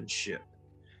relationship.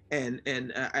 And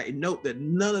I note that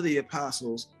none of the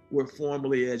apostles were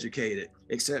formally educated,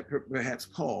 except perhaps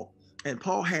Paul. And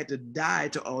Paul had to die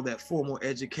to all that formal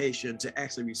education to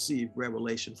actually receive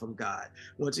revelation from God.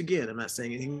 Once again, I'm not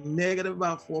saying anything negative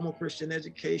about formal Christian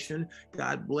education.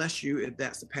 God bless you if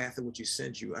that's the path in which he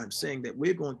sent you. I'm saying that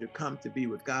we're going to come to be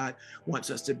with God,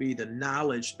 wants us to be. The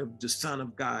knowledge of the Son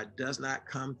of God does not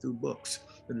come through books.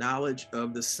 The knowledge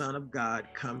of the Son of God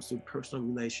comes through personal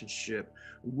relationship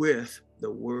with the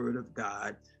Word of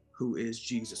God, who is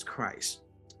Jesus Christ.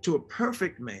 To a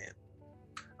perfect man,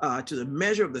 to the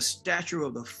measure of the stature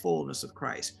of the fullness of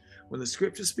Christ. When the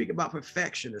scriptures speak about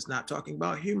perfection, it's not talking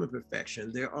about human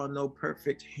perfection. There are no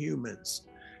perfect humans.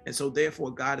 And so therefore,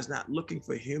 God is not looking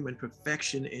for human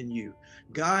perfection in you.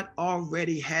 God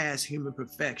already has human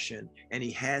perfection, and he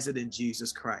has it in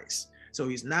Jesus Christ. So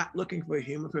he's not looking for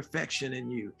human perfection in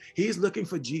you. He's looking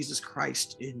for Jesus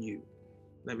Christ in you.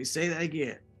 Let me say that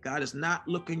again. God is not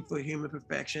looking for human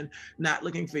perfection, not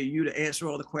looking for you to answer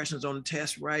all the questions on the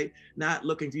test right, not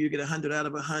looking for you to get 100 out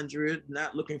of 100,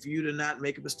 not looking for you to not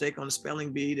make a mistake on the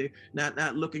spelling bee,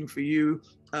 not looking for you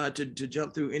to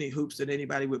jump through any hoops that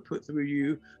anybody would put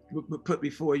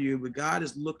before you. But God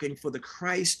is looking for the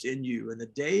Christ in you. And the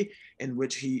day in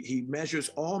which he measures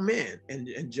all men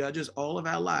and judges all of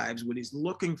our lives, what he's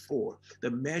looking for,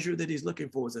 the measure that he's looking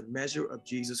for is a measure of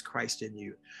Jesus Christ in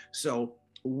you. So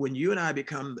when you and I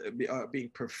become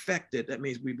being perfected, that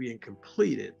means we're being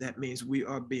completed. That means we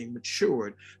are being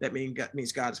matured. That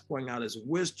means God is pouring out his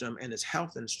wisdom and his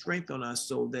health and strength on us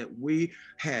so that we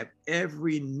have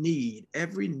every need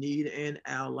in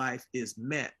our life is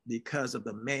met because of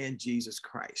the man Jesus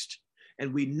Christ.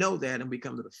 And we know that, and we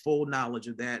come to the full knowledge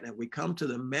of that, and we come to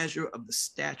the measure of the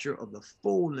stature of the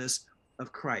fullness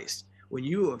of Christ. When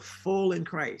you are full in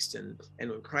Christ, and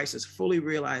when Christ is fully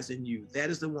realized in you, that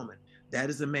is the woman, that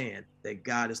is the man that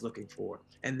God is looking for.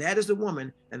 And that is the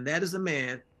woman, and that is the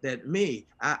man that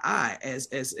I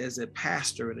as a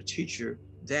pastor and a teacher,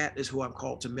 that is who I'm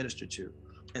called to minister to.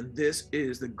 And this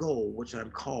is the goal which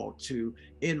I'm called to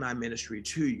in my ministry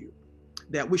to you.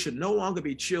 That we should no longer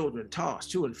be children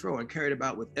tossed to and fro and carried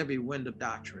about with every wind of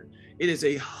doctrine. It is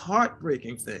a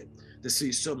heartbreaking thing to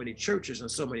see so many churches and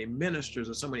so many ministers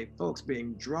and so many folks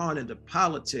being drawn into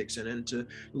politics and into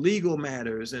legal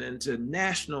matters and into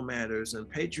national matters and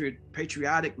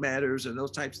patriotic matters and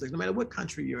those types of things, no matter what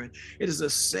country you're in. It is a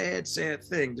sad, sad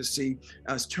thing to see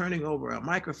us turning over our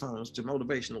microphones to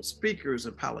motivational speakers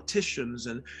and politicians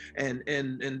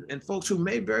and folks who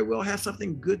may very well have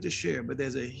something good to share, but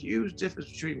there's a huge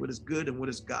difference between what is good and what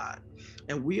is God.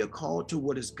 And we are called to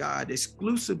what is God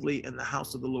exclusively in the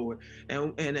house of the Lord.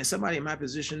 And as somebody in my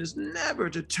position is never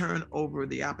to turn over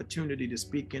the opportunity to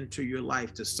speak into your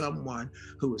life to someone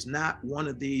who is not one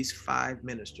of these 5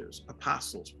 ministers: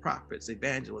 apostles, prophets,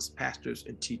 evangelists, pastors,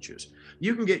 and teachers.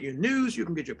 You can get your news, you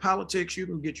can get your politics, you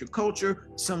can get your culture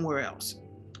somewhere else.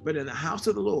 But in the house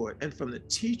of the Lord, and from the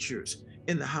teachers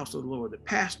in the house of the Lord, the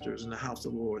pastors in the house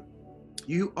of the Lord,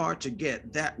 you are to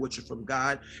get that which is from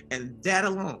God, and that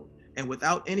alone. And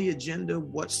without any agenda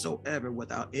whatsoever,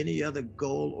 without any other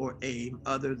goal or aim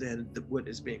other than what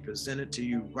is being presented to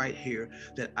you right here,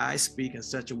 that I speak in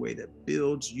such a way that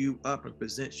builds you up and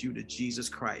presents you to Jesus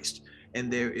Christ.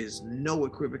 And there is no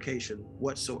equivocation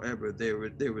whatsoever.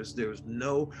 There's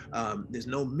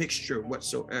no mixture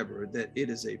whatsoever. That it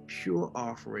is a pure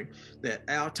offering. That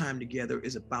our time together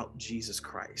is about Jesus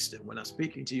Christ. And when I'm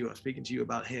speaking to you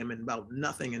about him and about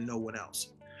nothing and no one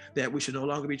else. That we should no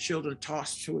longer be children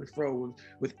tossed to and fro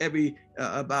with every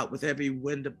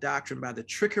wind of doctrine by the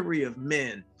trickery of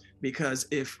men. Because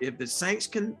if the saints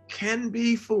can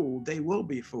be fooled, they will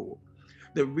be fooled.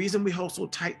 The reason we hold so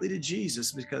tightly to Jesus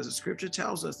is because the scripture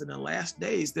tells us that in the last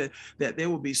days that there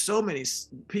will be so many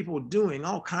people doing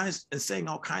all kinds and saying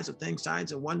all kinds of things,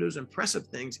 signs and wonders, impressive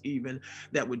things even,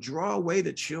 that would draw away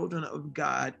the children of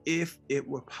God if it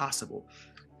were possible.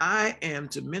 I am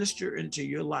to minister into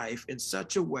your life in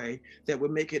such a way that would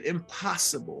make it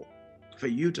impossible for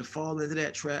you to fall into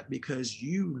that trap, because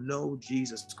you know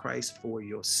Jesus Christ for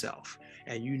yourself.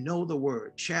 And you know the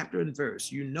word, chapter and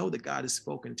verse. You know that God has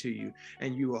spoken to you,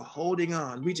 and you are holding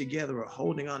on. We together are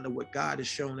holding on to what God has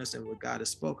shown us and what God has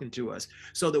spoken to us,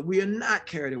 so that we are not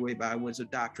carried away by winds of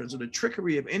doctrines or the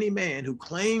trickery of any man who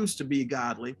claims to be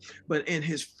godly, but in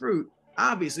his fruit,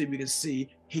 obviously we can see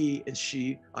he and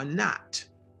she are not.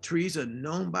 Trees are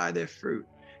known by their fruit.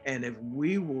 And if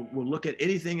we will look at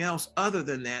anything else other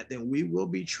than that, then we will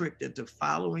be tricked into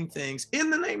following things in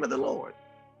the name of the Lord,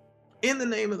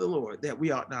 that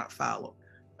we ought not follow.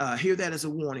 Hear that as a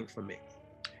warning for me.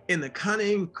 In the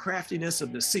cunning craftiness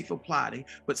of deceitful plotting,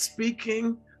 but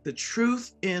speaking the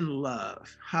truth in love.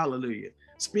 Hallelujah.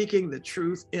 Speaking the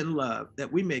truth in love,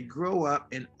 that we may grow up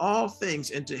in all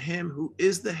things into him who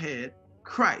is the head,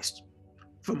 Christ,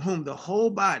 from whom the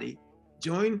whole body,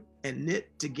 joined and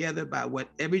knit together by what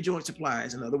every joint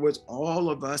supplies. In other words, all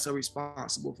of us are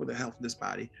responsible for the health of this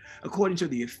body, according to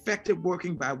the effective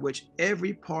working by which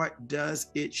every part does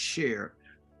its share.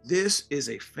 This is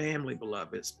a family,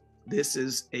 beloveds. This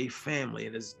is a family,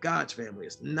 and it's God's family.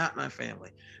 It's not my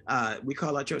family. We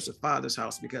call our church the Father's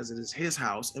house because it is his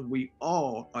house, and we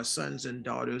all are sons and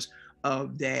daughters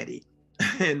of Daddy,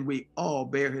 and we all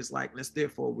bear his likeness.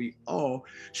 Therefore, we all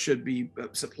should be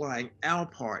supplying our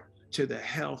part to the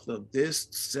health of this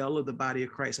cell of the body of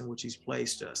Christ in which he's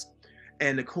placed us.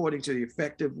 And according to the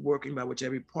effective working by which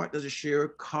every part does a share,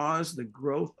 cause the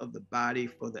growth of the body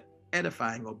for the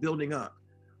edifying or building up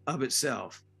of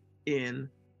itself in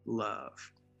love.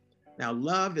 Now,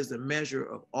 love is the measure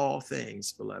of all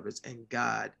things, beloveds, and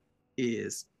God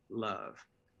is love.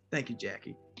 Thank you,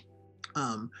 Jackie.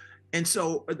 And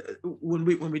so when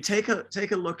we take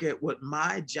a look at what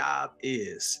my job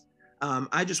is,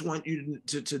 I just want you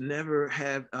to never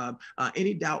have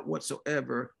any doubt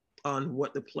whatsoever on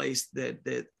what the place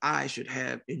that I should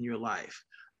have in your life.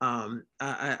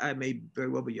 I may very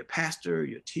well be your pastor,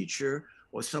 your teacher,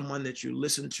 or someone that you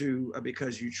listen to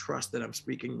because you trust that I'm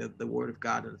speaking the word of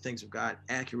God and the things of God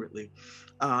accurately.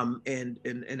 And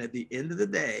at the end of the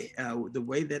day, the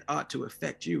way that ought to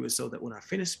affect you is so that when I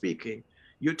finish speaking,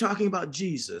 you're talking about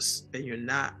Jesus and you're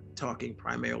not talking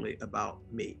primarily about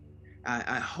me.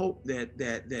 I hope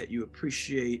that you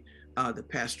appreciate the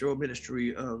pastoral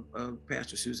ministry of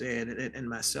Pastor Suzanne and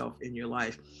myself in your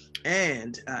life.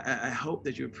 And I hope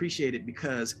that you appreciate it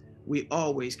because we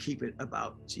always keep it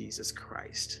about Jesus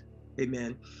Christ.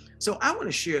 Amen. So I want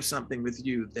to share something with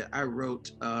you that I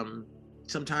wrote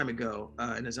some time ago.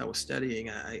 And as I was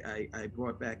studying, I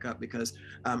brought back up because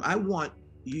I want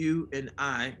you and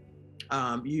I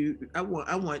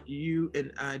want you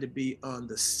and I to be on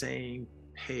the same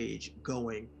page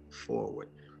going forward.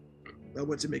 I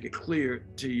want to make it clear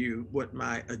to you what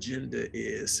my agenda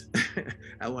is.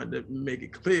 I want to make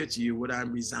it clear to you what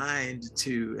I'm resigned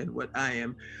to and what I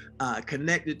am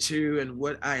connected to and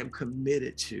what I am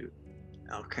committed to.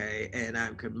 Okay, and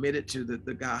I'm committed to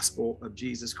the gospel of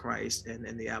Jesus Christ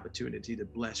and the opportunity to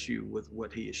bless you with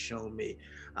what he has shown me.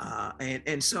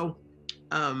 So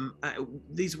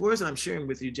these words that I'm sharing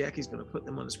with you, Jackie's going to put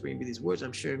them on the screen, but these words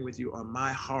I'm sharing with you are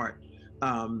my heart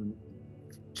and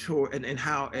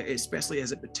how, especially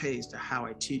as it pertains to how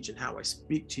I teach and how I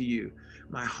speak to you,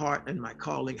 my heart and my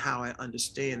calling, how I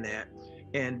understand that.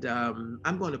 And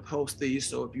I'm going to post these,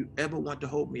 so if you ever want to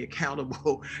hold me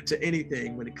accountable to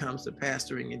anything when it comes to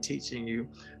pastoring and teaching you,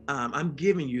 I'm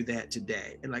giving you that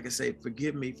today. And like I say,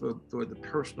 forgive me for the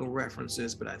personal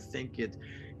references, but I think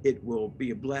it will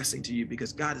be a blessing to you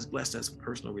because God has blessed us with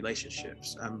personal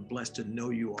relationships. I'm blessed to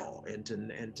know you all and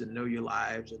to know your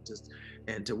lives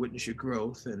and to witness your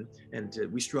growth and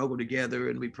we struggle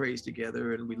together and we praise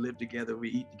together and we live together, we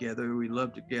eat together, we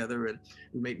love together, and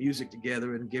we make music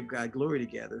together and give God glory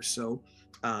together. So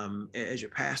as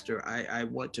your pastor, I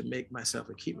want to make myself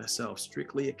and keep myself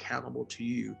strictly accountable to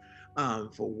you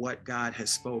for what God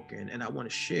has spoken. And I want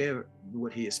to share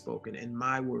what he has spoken in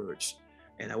my words.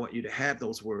 And I want you to have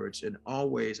those words and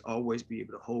always be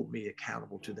able to hold me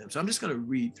accountable to them. So I'm just going to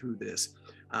read through this.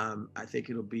 I think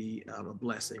it'll be a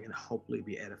blessing and hopefully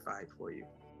be edifying for you.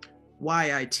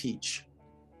 Why I teach.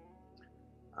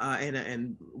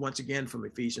 And once again, from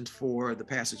Ephesians 4, the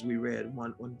passage we read,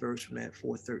 one verse from that,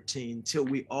 4:13, till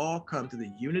we all come to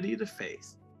the unity of the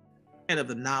faith and of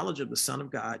the knowledge of the Son of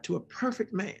God, to a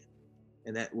perfect man.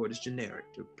 And that word is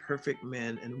generic, to perfect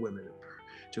men and women,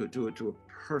 to a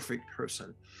perfect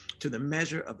person, to the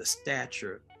measure of the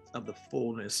stature of the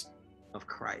fullness of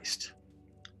Christ.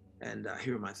 And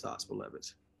here are my thoughts,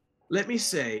 beloveds. Let me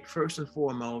say, first and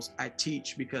foremost, I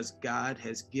teach because God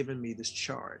has given me this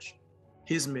charge,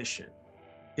 his mission,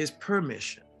 his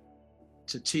permission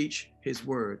to teach his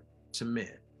word to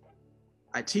men.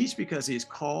 I teach because he has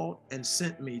called and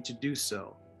sent me to do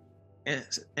so,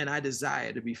 and I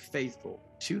desire to be faithful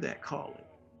to that calling.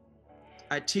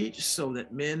 I teach so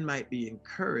that men might be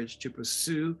encouraged to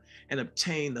pursue and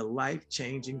obtain the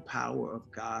life-changing power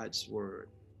of God's word.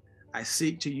 I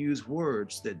seek to use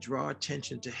words that draw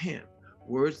attention to him,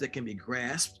 words that can be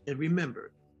grasped and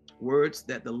remembered, words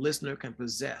that the listener can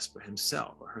possess for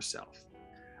himself or herself.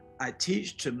 I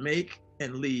teach to make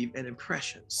and leave an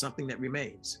impression, something that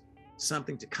remains,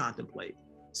 something to contemplate,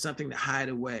 something to hide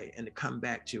away and to come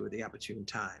back to at the opportune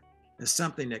time, and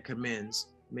something that commends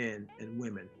men and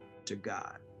women to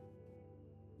God.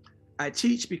 I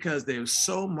teach because there's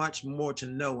so much more to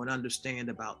know and understand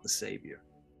about the Savior.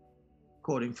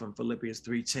 Quoting from Philippians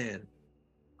 3:10,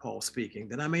 Paul speaking,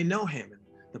 that I may know him and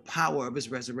the power of his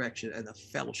resurrection and the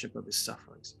fellowship of his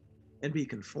sufferings, and be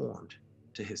conformed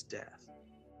to his death.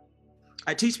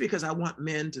 I teach because I want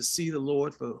men to see the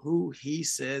Lord for who he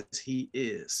says he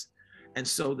is, and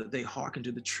so that they hearken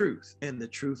to the truth and the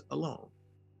truth alone.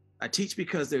 I teach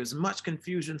because there's much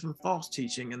confusion from false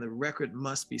teaching, and the record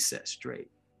must be set straight.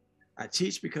 I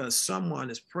teach because someone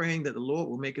is praying that the Lord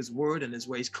will make his word and his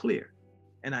ways clear,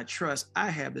 and I trust I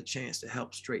have the chance to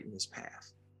help straighten his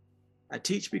path. I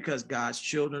teach because God's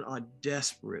children are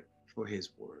desperate for his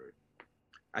word.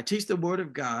 I teach the word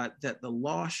of God that the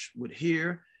lost would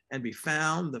hear and be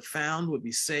found, the found would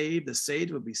be saved, the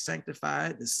saved would be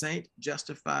sanctified, the saint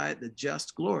justified, the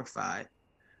just glorified,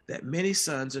 that many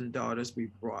sons and daughters be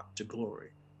brought to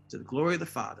the glory of the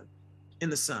Father, in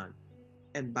the Son,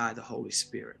 and by the Holy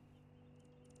Spirit.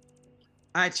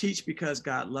 I teach because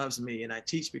God loves me, and I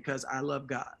teach because I love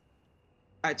God.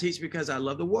 I teach because I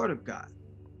love the word of God.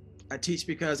 I teach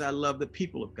because I love the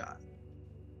people of God.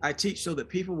 I teach so that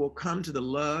people will come to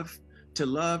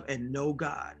love and know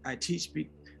God. I teach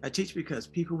because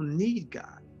people need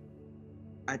God.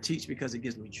 I teach because it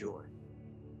gives me joy.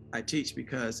 I teach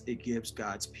because it gives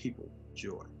God's people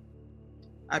joy.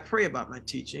 I pray about my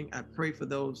teaching. I pray for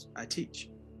those I teach.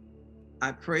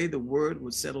 I pray the word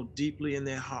would settle deeply in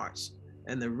their hearts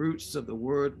and the roots of the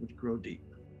word would grow deep.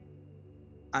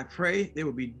 I pray they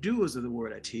will be doers of the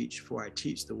word I teach, for I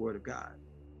teach the word of God.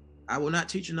 I will not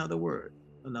teach another word,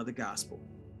 another gospel,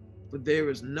 for there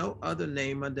is no other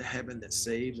name under heaven that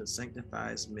saves and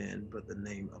sanctifies men but the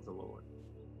name of the Lord.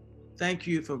 Thank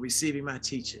you for receiving my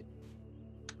teaching.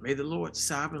 May the Lord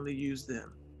sovereignly use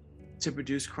them to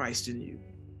produce Christ in you,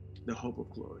 the hope of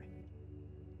glory,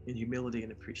 in humility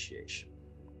and appreciation.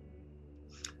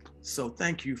 So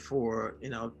thank you for,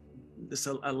 this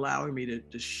allowing me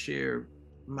to share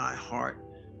my heart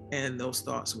and those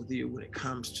thoughts with you when it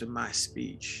comes to my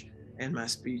speech and my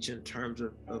speech in terms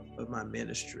of my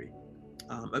ministry,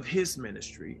 of his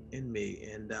ministry in me.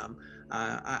 And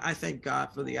I thank God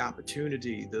for the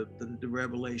opportunity, the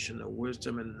revelation, the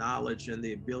wisdom and knowledge and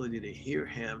the ability to hear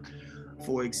him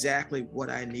for exactly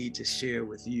what I need to share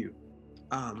with you.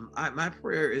 My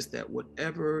prayer is that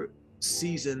whatever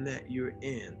season that you're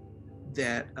in,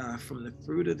 that from the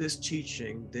fruit of this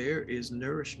teaching, there is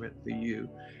nourishment for you,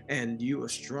 and you are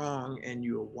strong and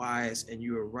you are wise and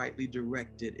you are rightly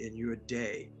directed in your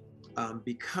day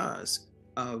because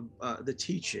of the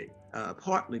teaching,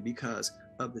 partly because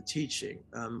of the teaching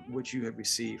which you have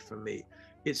received from me.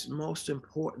 It's most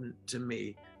important to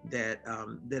me that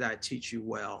I teach you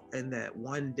well, and that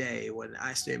one day when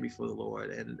I stand before the Lord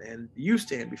and you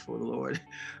stand before the Lord,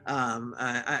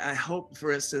 I hope,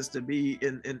 for instance, to be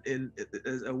in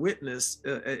as a witness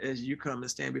as you come and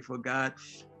stand before God,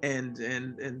 and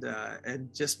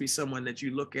just be someone that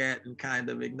you look at and kind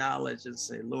of acknowledge and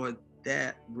say, Lord,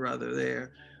 that brother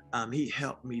there, he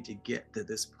helped me to get to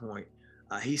this point.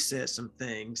 He said some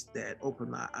things that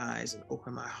opened my eyes and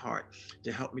opened my heart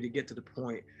to help me to get to the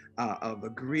point of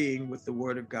agreeing with the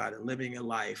word of God and living a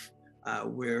life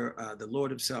where the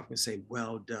Lord himself can say,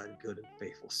 well done, good and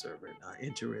faithful servant.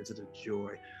 Enter into the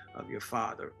joy of your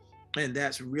Father. And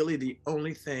that's really the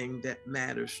only thing that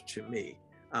matters to me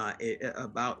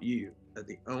about you.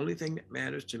 The only thing that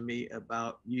matters to me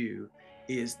about you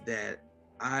is that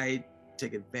I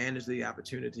take advantage of the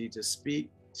opportunity to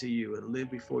speak to you and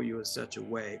live before you in such a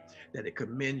way that it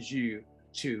commends you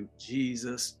to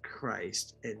Jesus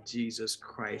Christ and Jesus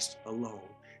Christ alone.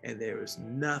 And there is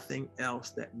nothing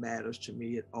else that matters to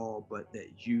me at all but that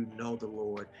you know the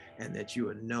Lord and that you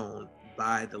are known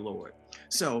by the Lord.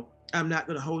 So I'm not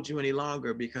going to hold you any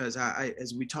longer, because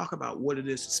as we talk about what it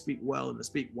is to speak well and to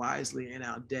speak wisely in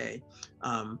our day,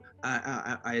 I'm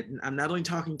not only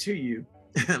talking to you,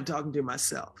 I'm talking to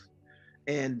myself.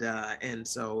 And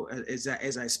so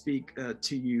as I speak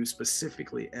to you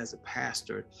specifically as a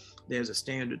pastor, there's a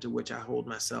standard to which I hold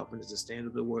myself, and there's a standard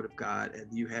of the word of God, and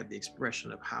you have the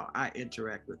expression of how I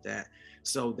interact with that,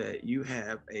 so that you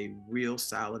have a real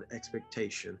solid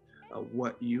expectation of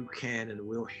what you can and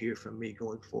will hear from me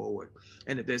going forward.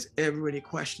 And if there's ever any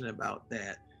question about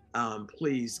that,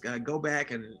 please go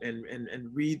back and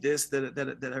read this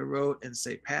that I wrote and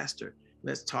say, Pastor,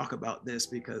 let's talk about this,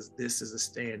 because this is a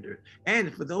standard.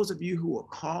 And for those of you who are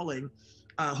calling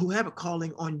who have a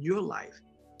calling on your life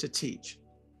to teach.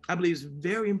 I believe it's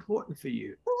very important for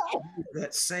you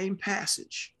that same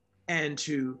passage and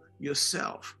to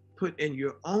yourself put in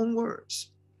your own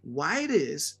words why it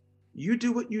is you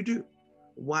do what you do,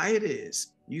 why it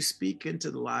is you speak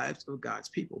into the lives of God's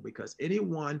people, because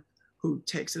anyone who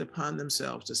takes it upon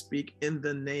themselves to speak in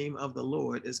the name of the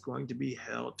Lord is going to be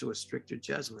held to a stricter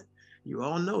judgment. You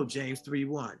all know James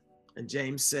 3:1, and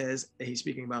James says, he's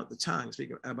speaking about the tongue,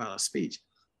 speaking about a speech.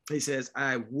 He says,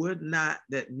 I would not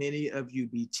that many of you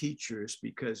be teachers,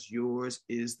 because yours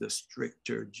is the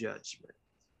stricter judgment.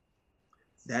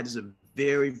 That is a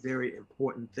very, very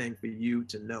important thing for you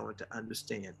to know and to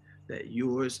understand, that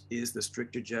yours is the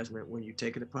stricter judgment when you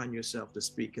take it upon yourself to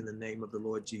speak in the name of the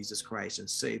Lord Jesus Christ and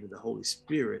say that the Holy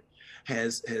Spirit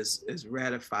has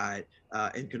ratified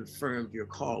and confirmed your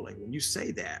calling. When you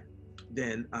say that,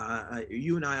 then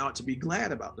you and I ought to be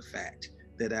glad about the fact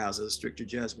that ours is a stricter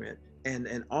judgment,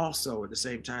 and also at the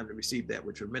same time to receive that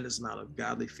with tremendous amount of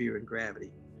godly fear and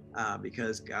gravity,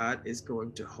 because God is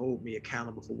going to hold me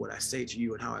accountable for what I say to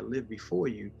you and how I live before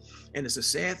you. And it's a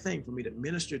sad thing for me to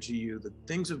minister to you the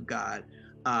things of God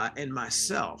and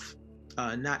myself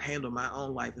not handle my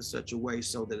own life in such a way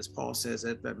so that, as Paul says,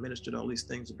 that I've ministered all these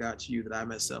things of God to you, that I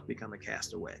myself become a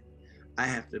castaway. I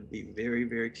have to be very,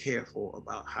 very careful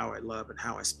about how I love and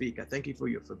how I speak. I thank you for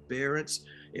your forbearance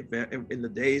in the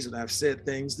days that I've said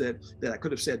things that I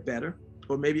could have said better,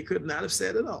 or maybe could not have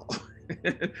said at all.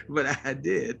 But I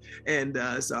did. And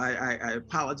so I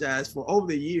apologize for over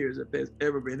the years if there's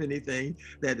ever been anything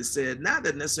that is said, not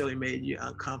that necessarily made you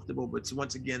uncomfortable, but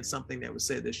once again, something that was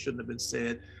said that shouldn't have been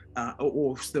said,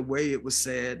 or the way it was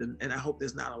said. And I hope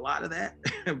there's not a lot of that.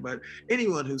 But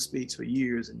anyone who speaks for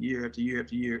years and year after year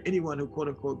after year, anyone who quote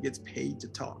unquote gets paid to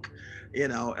talk,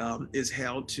 is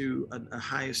held to a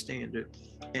higher standard.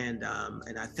 And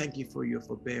I thank you for your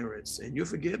forbearance and your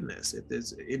forgiveness if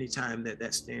there's any time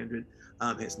that standard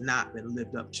has not been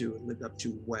lived up to and lived up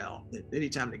to well. That any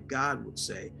time that God would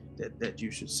say that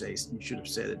you should have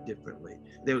said it differently.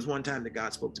 There was one time that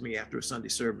God spoke to me after a Sunday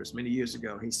service many years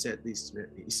ago. He said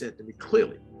to me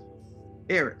clearly,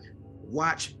 Eric,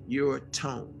 watch your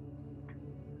tone.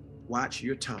 Watch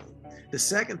your tone. The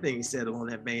second thing he said along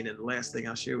that vein, and the last thing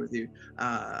I'll share with you,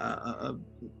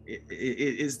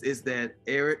 is that,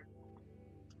 Eric,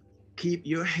 keep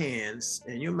your hands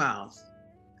and your mouth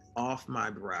off my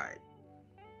bride.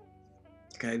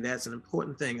 Okay, that's an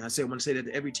important thing. I want to say that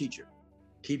to every teacher.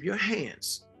 Keep your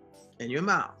hands and your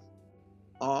mouth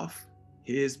off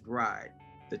his bride.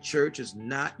 The church is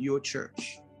not your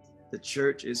church. The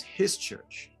church is his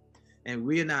church. And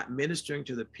we are not ministering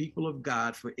to the people of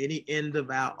God for any end of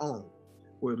our own.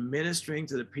 We're ministering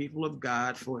to the people of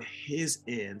God for his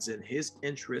ends and his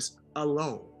interests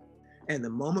alone. And the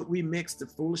moment we mix the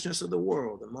foolishness of the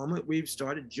world, the moment we've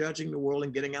started judging the world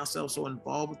and getting ourselves so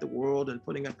involved with the world and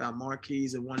putting up our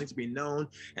marquees and wanting to be known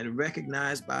and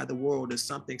recognized by the world as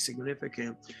something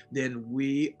significant, then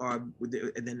we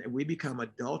become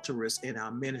adulterous in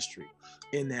our ministry,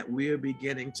 in that we are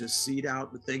beginning to seed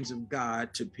out the things of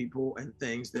God to people and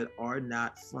things that are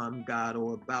not from God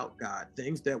or about God,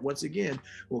 things that once again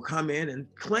will come in and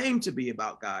claim to be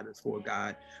about God and for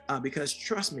God, because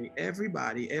trust me,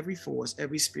 everybody, every force,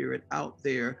 every spirit out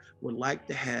there would like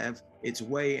to have its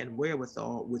way and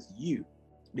wherewithal with you,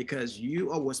 because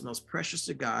you are what's most precious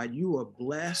to God. You are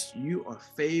blessed, you are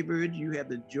favored, you have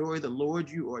the joy of the Lord,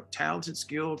 you are talented,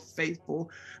 skilled, faithful,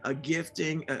 a gift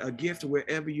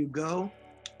wherever you go.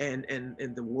 And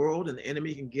the world and the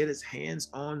enemy can get his hands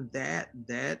on that.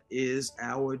 That is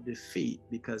our defeat,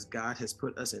 because God has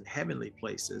put us in heavenly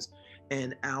places,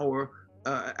 and our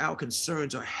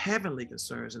concerns are heavenly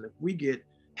concerns. And if we get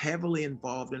heavily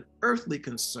involved in earthly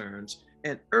concerns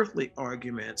and earthly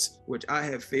arguments, which I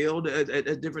have failed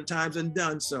at different times and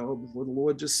done so before the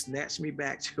Lord just snatched me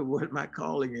back to what my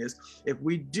calling is. If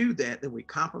we do that, then we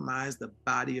compromise the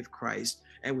body of Christ,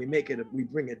 and we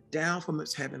bring it down from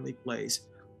its heavenly place,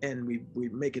 and we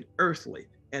make it earthly,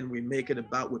 and we make it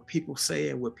about what people say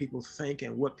and what people think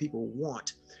and what people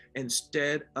want,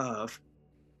 instead of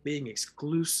being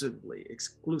exclusively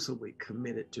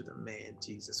committed to the man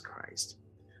Jesus Christ.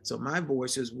 So my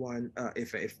voice is one,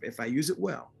 if I use it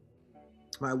well,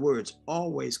 my words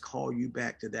always call you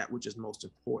back to that which is most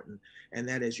important, and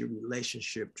that is your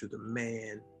relationship to the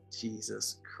man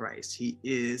Jesus Christ. He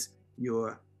is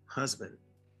your husband.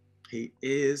 He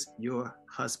is your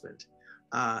husband.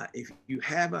 If you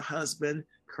have a husband,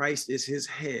 Christ is his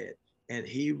head, and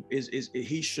he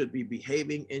should be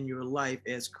behaving in your life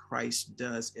as Christ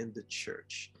does in the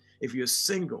church. If you're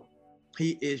single,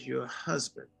 he is your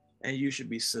husband, and you should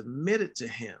be submitted to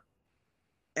him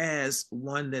as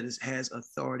one that has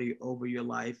authority over your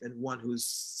life, and one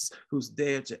who's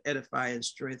there to edify and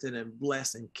strengthen and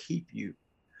bless and keep you.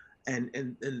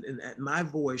 And my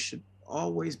voice should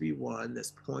always be one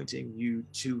that's pointing you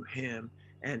to him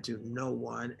and to no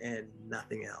one and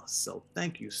nothing else. So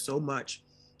thank you so much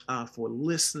for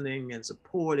listening and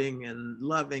supporting and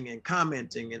loving and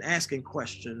commenting and asking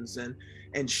questions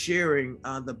and sharing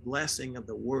the blessing of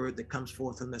the word that comes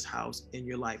forth in this house in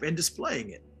your life, and displaying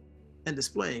it.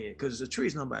 Because the tree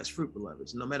is known by its fruit,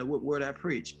 beloveds. No matter what word I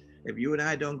preach, if you and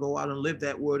I don't go out and live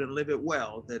that word and live it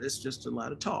well, that it's just a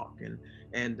lot of talk.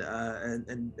 And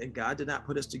God did not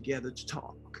put us together to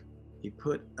talk. He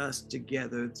put us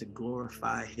together to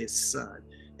glorify his son.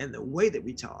 And the way that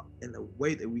we talk and the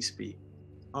way that we speak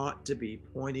ought to be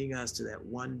pointing us to that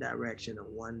one direction and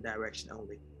one direction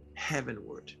only,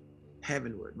 heavenward.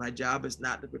 Heavenward. My job is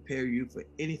not to prepare you for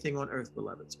anything on earth,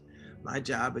 beloveds. My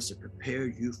job is to prepare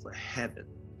you for heaven.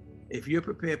 If you're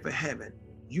prepared for heaven,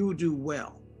 you do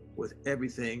well with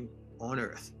everything on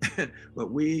earth.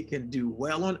 But we can do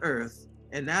well on earth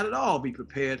and not at all be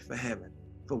prepared for heaven.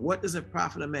 For what does it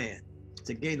profit a man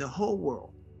to gain the whole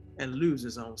world and lose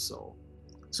his own soul?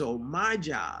 So my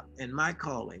job and my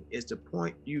calling is to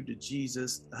point you to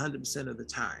Jesus 100% of the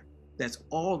time. That's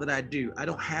all that I do. I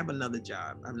don't have another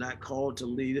job. I'm not called to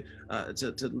lead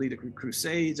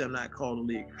crusades. I'm not called to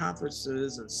lead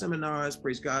conferences and seminars.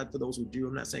 Praise God for those who do.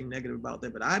 I'm not saying negative about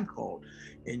that, but I'm called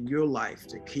in your life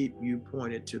to keep you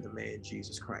pointed to the man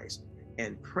Jesus Christ.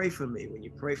 And pray for me. When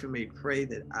you pray for me, pray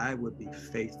that I would be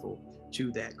faithful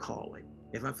to that calling.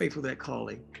 If I'm faithful to that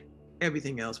calling,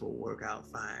 everything else will work out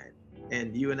fine.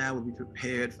 And you and I will be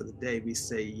prepared for the day we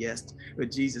say yes,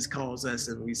 when Jesus calls us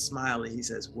and we smile and he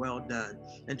says, well done.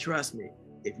 And trust me,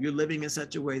 if you're living in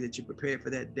such a way that you're prepared for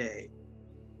that day,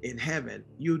 in heaven,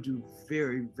 you'll do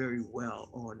very, very well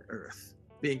on earth.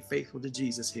 Being faithful to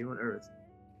Jesus here on earth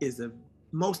is the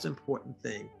most important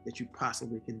thing that you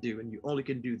possibly can do. And you only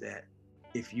can do that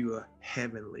if you are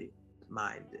heavenly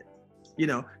minded. You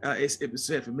know, it was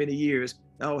said for many years,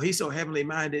 oh, he's so heavenly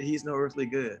minded, he's no earthly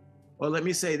good. Well, let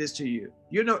me say this to you.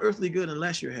 You're no earthly good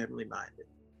unless you're heavenly minded.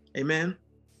 Amen.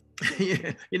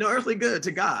 You're no earthly good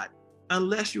to God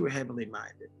unless you are heavenly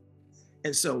minded.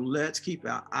 And so let's keep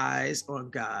our eyes on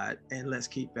God, and let's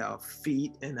keep our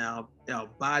feet and our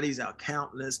bodies, our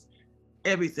countenance,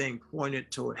 everything pointed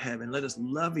toward heaven. Let us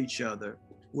love each other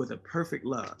with a perfect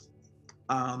love.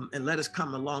 And let us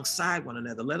come alongside one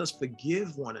another. Let us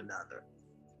forgive one another,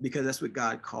 because that's what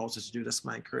God calls us to do. That's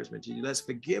my encouragement to you. Let's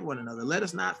forgive one another. Let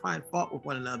us not find fault with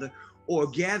one another or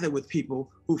gather with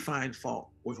people who find fault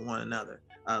with one another.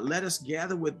 Let us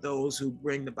gather with those who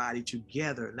bring the body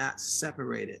together, not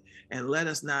separate it. And let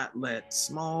us not let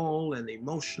small and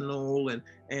emotional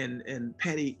and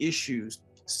petty issues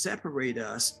separate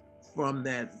us from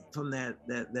that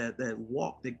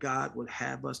walk that God would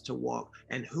have us to walk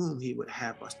and whom he would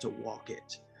have us to walk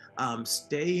it.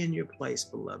 Stay in your place,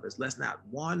 beloveds. Let's not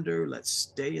wander. Let's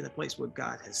stay in the place where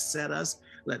God has set us.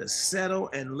 Let us settle,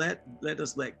 and let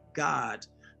us let God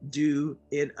do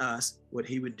in us what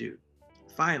he would do.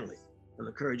 Finally, I'll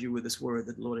encourage you with this word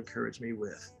that the Lord encouraged me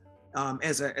with.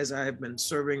 As I have been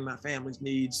serving my family's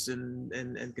needs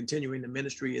and continuing the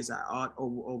ministry as I ought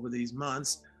over these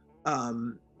months,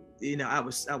 you know, I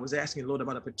was asking the Lord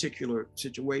about a particular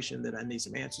situation that I need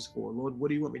some answers for. Lord, what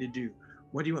do you want me to do?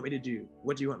 What do you want me to do?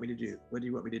 What do you want me to do? What do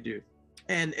you want me to do?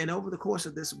 And over the course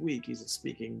of this week, he's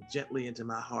speaking gently into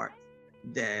my heart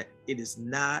that it is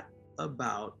not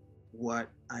about what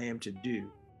I am to do.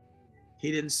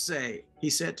 He didn't say, he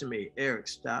said to me, Eric,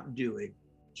 stop doing,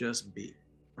 just be.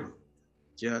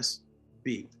 Just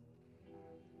be.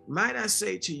 Might I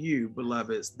say to you,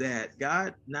 beloveds, that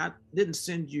God didn't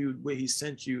send you where he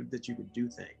sent you that you could do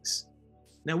things.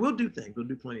 Now we'll do things, we'll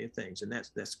do plenty of things, and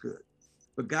that's good.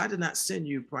 But God did not send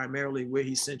you primarily where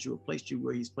he sent you or placed you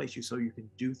where he's placed you so you can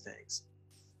do things.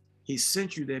 He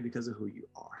sent you there because of who you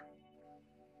are.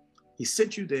 He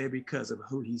sent you there because of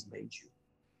who he's made you.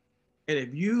 And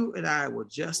if you and I will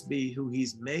just be who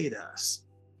he's made us,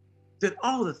 then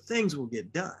all the things will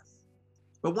get done.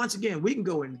 But once again, we can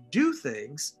go and do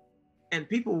things and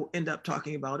people will end up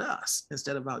talking about us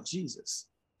instead of about Jesus.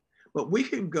 But we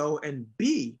can go and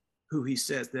be who he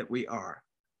says that we are.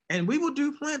 And we will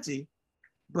do plenty.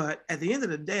 But at the end of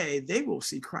the day, they will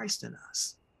see Christ in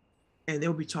us and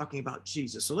they'll be talking about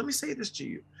Jesus. So let me say this to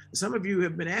you. Some of you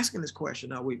have been asking this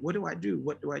question, what do I do?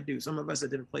 What do I do? Some of us are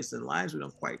in different places in lives. We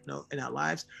don't quite know in our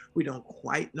lives. We don't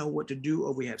quite know what to do,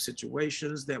 or we have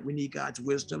situations that we need God's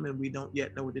wisdom and we don't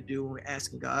yet know what to do. And we're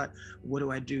asking God, what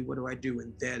do I do? What do I do?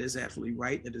 And that is absolutely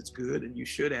right. And it's good. And you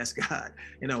should ask God,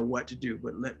 what to do.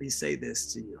 But let me say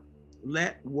this to you.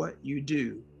 Let what you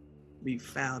do be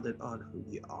founded on who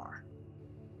you are.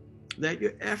 Let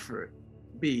your effort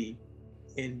be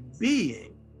in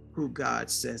being who God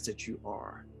says that you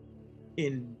are,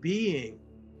 in being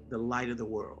the light of the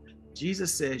world.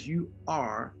 Jesus says you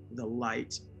are the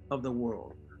light of the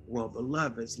world. Well,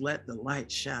 beloveds, let the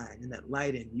light shine, and that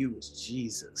light in you is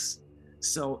Jesus.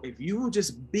 So if you will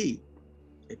just be,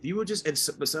 if you will just, and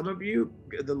for some of you,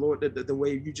 the Lord, the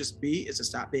way you just be is to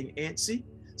stop being antsy,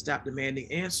 stop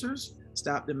demanding answers,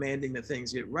 stop demanding that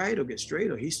things get right or get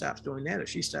straight, or he stops doing that, or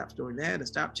she stops doing that, and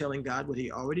stop telling God what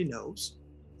he already knows.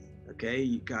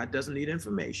 Okay, God doesn't need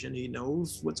information. He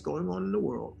knows what's going on in the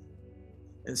world.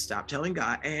 And stop telling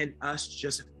God, and us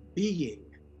just being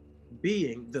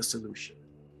the solution.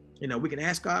 You know, we can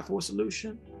ask God for a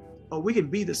solution, or we can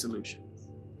be the solution.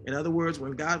 In other words,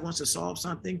 when God wants to solve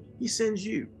something, he sends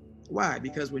you. Why?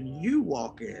 Because when you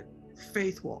walk in,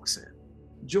 faith walks in,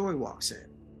 joy walks in,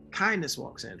 kindness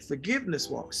walks in, forgiveness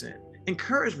walks in,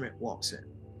 encouragement walks in.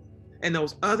 And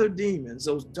those other demons,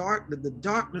 the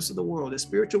darkness of the world, the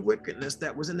spiritual wickedness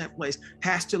that was in that place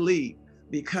has to leave,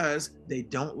 because they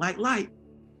don't like light.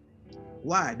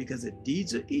 Why? Because the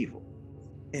deeds are evil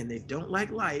and they don't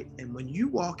like light. And when you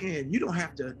walk in, you don't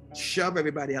have to shove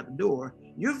everybody out the door.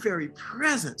 Your very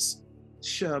presence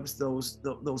shoves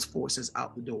those forces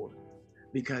out the door,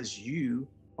 because you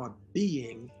are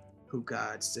being who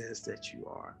God says that you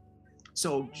are.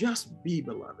 So just be,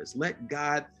 beloveds. Let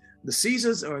God, the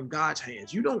seasons are in God's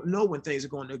hands. You don't know when things are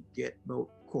going to get,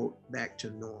 quote, back to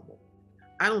normal.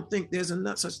 I don't think there's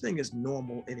such thing as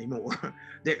normal anymore.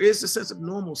 There is a sense of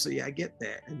normalcy, I get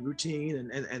that, and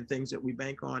routine and things that we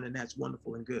bank on, and that's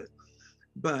wonderful and good.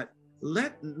 But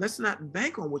let's not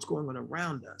bank on what's going on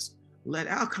around us. Let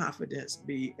our confidence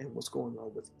be in what's going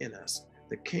on within us.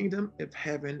 The kingdom of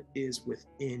heaven is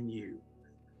within you.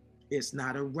 It's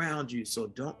not around you. So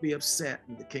don't be upset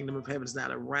that the kingdom of heaven is not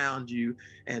around you,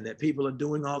 and that people are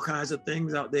doing all kinds of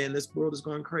things out there and this world is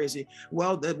going crazy.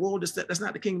 Well, that world that's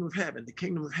not the kingdom of heaven. The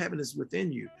kingdom of heaven is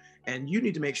within you, and you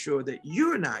need to make sure that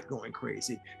you're not going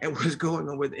crazy, and what's going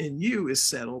on within you is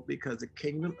settled, because the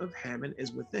kingdom of heaven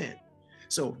is within.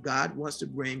 So if God wants to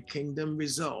bring kingdom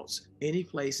results any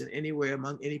place and anywhere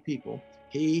among any people,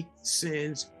 he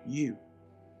sends you.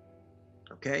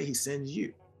 Okay, he sends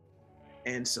you.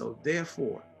 And so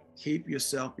therefore, keep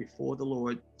yourself before the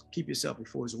Lord, keep yourself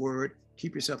before his word,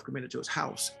 keep yourself committed to his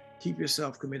house, keep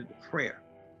yourself committed to prayer.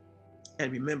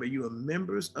 And remember, you are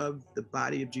members of the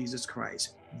body of Jesus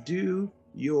Christ. Do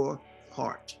your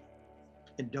part.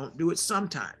 And don't do it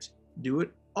sometimes. Do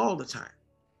it all the time.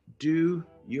 Do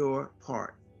your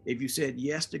part. If you said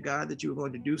yes to God that you were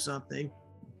going to do something,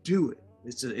 do it.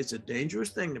 It's a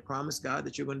dangerous thing to promise God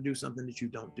that you're going to do something that you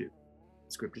don't do.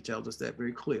 Scripture tells us that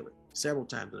very clearly, several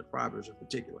times in the Proverbs in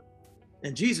particular.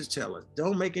 And Jesus tells us,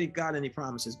 don't make God any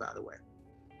promises, by the way.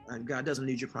 And God doesn't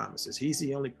need your promises. He's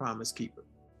the only promise keeper.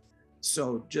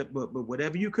 So, but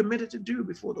whatever you committed to do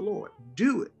before the Lord,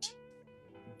 do it.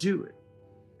 Do it.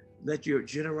 Let your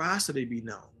generosity be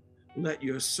known. Let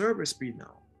your service be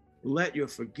known. Let your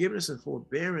forgiveness and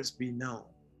forbearance be known.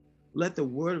 Let the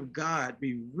word of God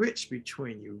be rich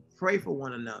between you. Pray for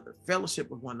one another, fellowship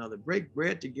with one another, break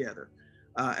bread together.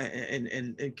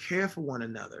 And care for one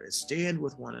another, and stand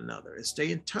with one another, and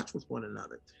stay in touch with one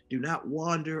another. Do not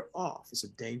wander off. It's a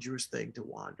dangerous thing to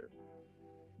wander.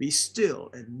 Be still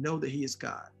and know that he is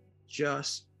God.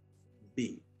 Just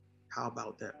be. How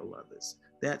about that, beloveds?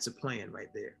 That's a plan right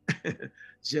there.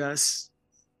 Just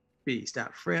be.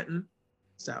 Stop fretting.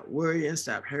 Stop worrying.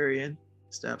 Stop hurrying.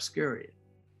 Stop scurrying.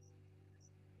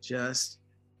 Just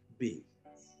be.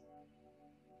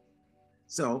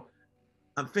 So,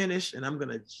 I'm finished, and I'm going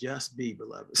to just be,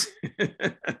 beloveds.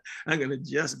 I'm going to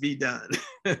just be done.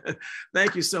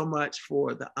 Thank you so much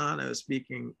for the honor of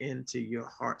speaking into your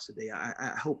hearts today.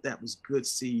 I hope that was good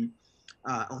seed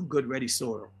on good, ready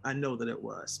soil. I know that it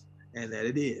was, and that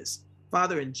it is.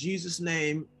 Father, in Jesus'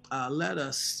 name, let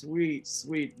a sweet,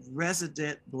 sweet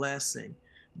resident blessing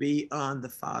be on the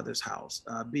Father's house,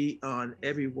 be on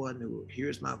everyone who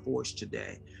hears my voice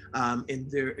today,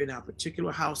 in our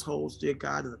particular households, dear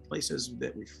God, in the places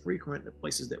that we frequent, the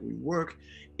places that we work,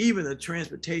 even the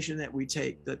transportation that we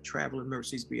take. The traveling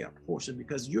mercies be our portion,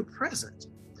 because you're present,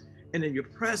 and in your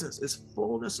presence is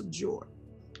fullness of joy.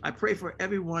 I pray for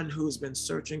everyone who's been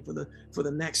searching for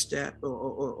the next step,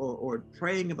 or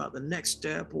praying about the next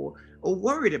step, or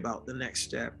worried about the next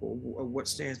step, or what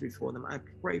stands before them. I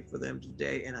pray for them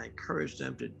today, and I encourage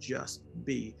them to just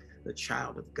be the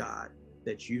child of God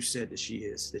that you said that she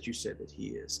is, that you said that he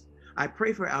is. I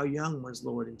pray for our young ones,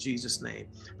 Lord, in Jesus' name.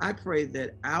 I pray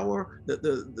that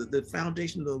the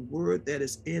foundation of the word that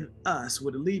is in us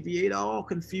would alleviate all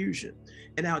confusion,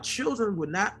 and our children would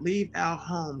not leave our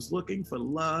homes looking for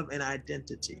love and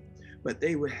identity, but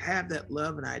they would have that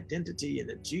love and identity in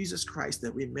the Jesus Christ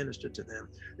that we minister to them.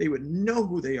 They would know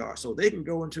who they are so they can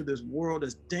go into this world,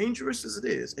 as dangerous as it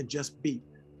is, and just be.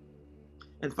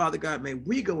 And Father God, may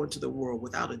we go into the world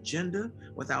without agenda,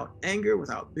 without anger,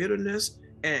 without bitterness,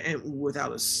 and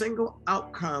without a single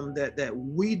outcome that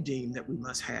we deem that we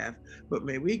must have. But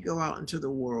may we go out into the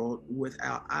world with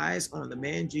our eyes on the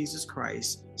man Jesus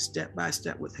Christ, step by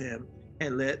step with him,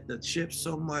 and let the chips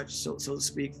so to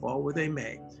speak, fall where they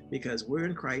may, because we're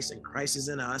in Christ and Christ is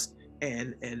in us,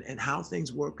 and how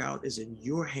things work out is in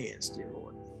your hands, dear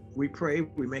Lord. We pray,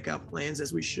 we make our plans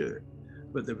as we should,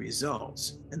 but the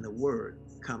results and the word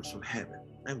comes from heaven,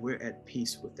 and we're at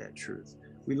peace with that truth.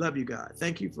 We love you, God.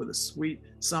 Thank you for the sweet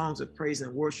songs of praise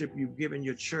and worship you've given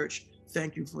your church.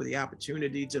 Thank you for the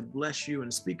opportunity to bless you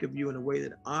and speak of you in a way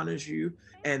that honors you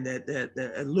and that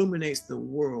illuminates the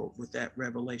world with that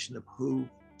revelation of who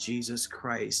Jesus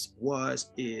Christ was,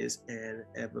 is, and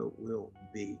ever will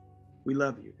be. We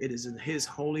love you. It is in his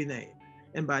holy name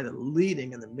and by the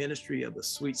leading and the ministry of the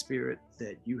sweet Spirit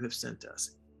that you have sent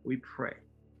us. We pray.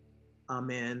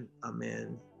 Amen,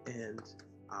 amen, and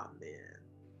amen.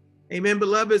 Amen,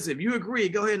 beloveds. If you agree,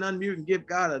 go ahead and unmute and give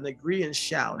God an agree and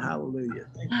shout. Hallelujah.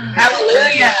 Thank you.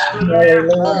 Hallelujah.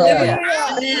 Hallelujah.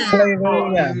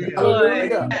 Hallelujah.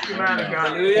 Hallelujah.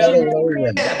 Hallelujah.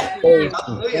 Hallelujah.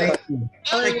 Thank you.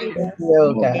 Thank you, God.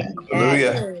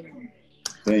 Hallelujah.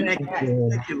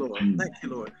 Thank you, Lord. Thank you,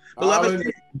 Lord.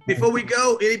 Beloved, before we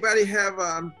go, anybody have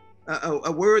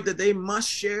a word that they must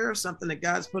share, something that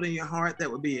God's put in your heart that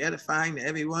would be edifying to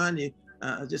everyone?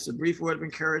 Just a brief word of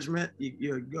encouragement.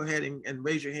 You go ahead and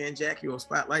raise your hand, Jackie. We'll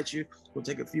spotlight you. We'll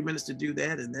take a few minutes to do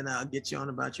that, and then I'll get you on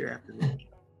about your afternoon.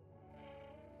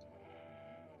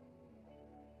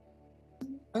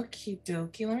 Okie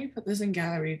dokie. Let me put this in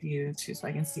gallery view too so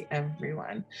I can see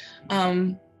everyone.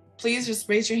 Please just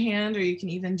raise your hand, or you can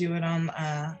even do it on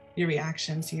your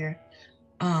reactions here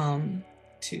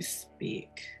to speak.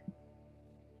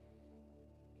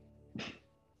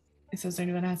 So does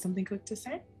anyone have something quick to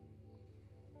say?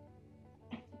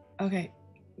 Okay,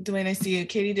 Dwayne, I see you.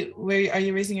 Katie, where are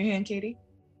you raising your hand, Katie?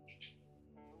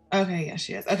 Okay, yeah,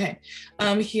 she is. Okay,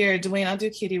 here, Dwayne, I'll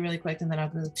do Katie really quick, and then I'll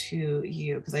go to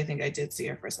you because I think I did see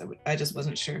her first. I just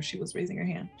wasn't sure if she was raising her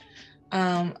hand.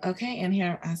 Okay, and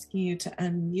here I'm asking you to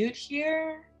unmute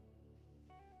here.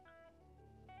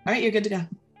 All right, you're good to go.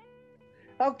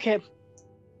 Okay.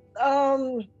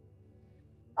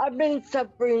 I've been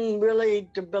suffering really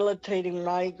debilitating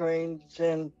migraines,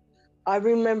 and I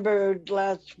remember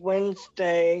last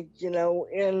Wednesday,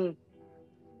 and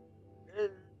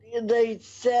they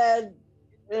said,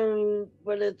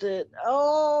 what is it?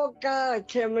 Oh God, I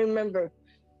can't remember.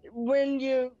 When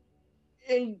you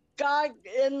in God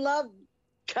in love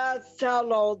casts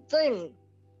out all things.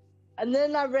 And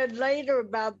then I read later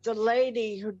about the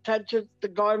lady who touches the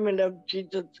garment of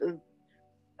Jesus.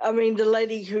 The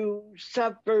lady who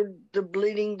suffered the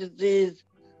bleeding disease,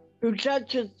 who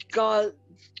touches God's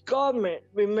garment.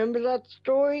 Remember that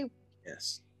story?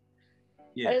 Yes.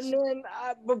 Yes. And then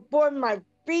before my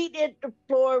feet hit the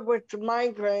floor with the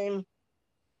migraine,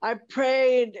 I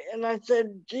prayed and I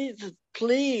said, Jesus,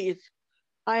 please,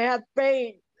 I have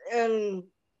faith. And,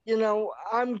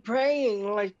 I'm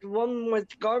praying like the woman with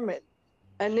the garment.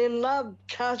 And in love,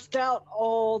 cast out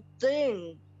all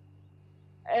things.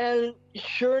 And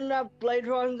sure enough,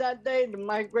 later on that day, the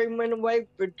migraine went away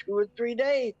for 2 or 3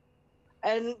 days.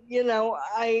 And,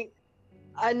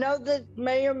 I know this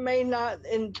may or may not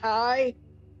tie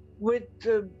with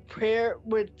the prayer,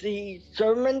 with the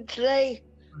sermon today,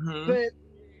 but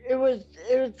it was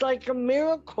like a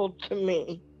miracle to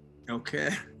me. Okay.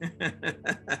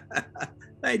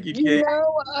 Thank you, Kate.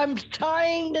 I'm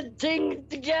tying the things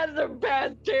together,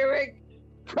 Pastor Eric.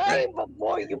 Pray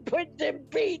before you put them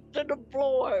feet to the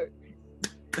floor.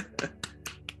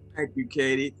 Thank you,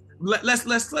 Katie.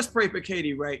 Let's pray for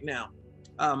Katie right now.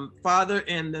 Father,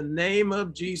 in the name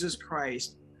of Jesus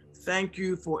Christ, thank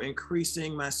you for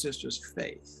increasing my sister's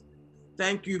faith.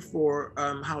 Thank you for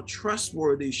how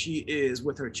trustworthy she is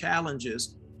with her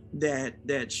challenges,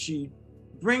 that she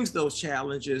brings those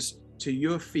challenges to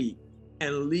your feet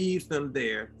and leaves them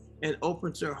there and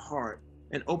opens her heart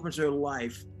and opens her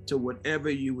life to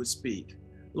whatever you would speak.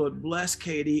 Lord, bless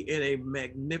Katie in a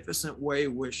magnificent way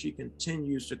where she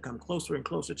continues to come closer and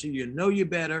closer to you, know you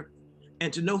better,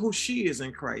 and to know who she is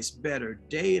in Christ better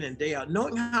day in and day out,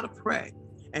 knowing how to pray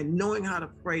and knowing how to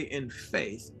pray in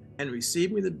faith and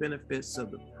receiving the benefits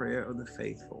of the prayer of the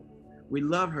faithful. We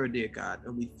love her, dear God,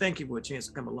 and we thank you for a chance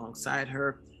to come alongside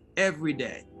her every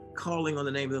day, calling on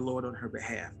the name of the Lord on her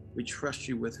behalf. We trust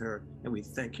you with her, and we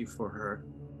thank you for her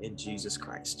in Jesus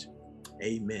Christ.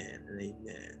 Amen and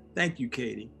amen. Thank you,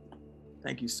 Katie.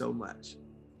 Thank you so much.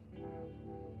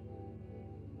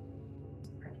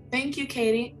 Thank you,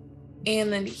 Katie.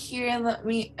 And then here, let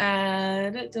me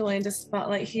add Dwayne to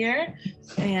spotlight here,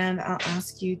 and I'll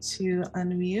ask you to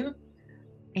unmute.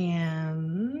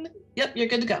 And yep, you're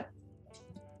good to go.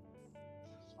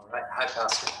 All right. Hi,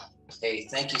 Pastor. Hey,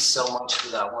 thank you so much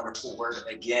for that wonderful word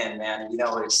again, man. You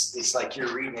know, it's like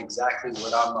you're reading exactly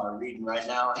what I'm reading right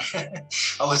now. I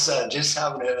was just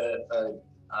having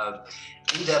a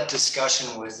in-depth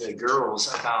discussion with the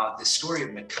girls about the story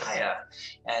of Micaiah,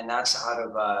 and that's out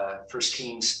of 1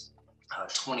 Kings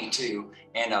 22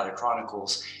 and out of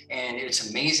Chronicles. And it's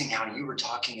amazing how you were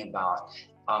talking about,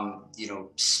 you know,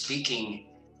 speaking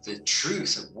the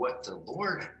truth of what the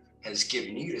Lord has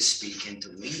given you to speak and to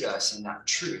lead us in that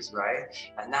truth, right?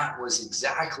 And that was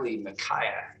exactly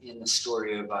Micaiah in the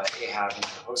story of Ahab and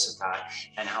Jehoshaphat,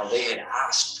 and how they had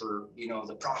asked for, you know,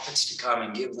 the prophets to come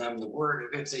and give them the word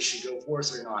of if they should go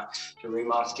forth or not to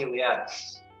Ramoth Gilead.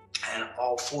 And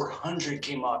all 400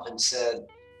 came up and said,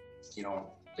 you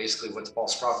know, basically what the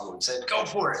false prophet would say, go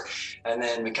for it. And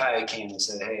then Micaiah came and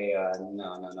said, hey,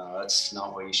 no, that's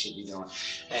not what you should be doing.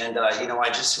 And, you know, I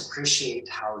just appreciate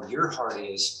how your heart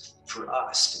is for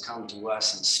us to come to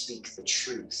us and speak the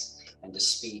truth and to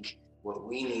speak what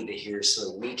we need to hear so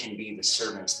that we can be the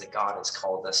servants that God has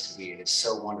called us to be. It is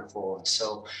so wonderful and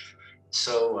so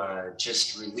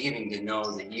just relieving to know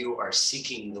that you are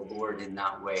seeking the Lord in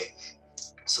that way,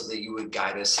 so that you would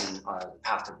guide us in the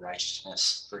path of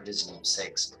righteousness for his name's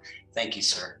sakes. Thank you,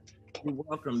 sir. You're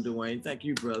welcome, Dwayne. Thank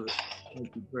you, brother.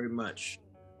 Thank you very much.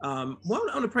 Well,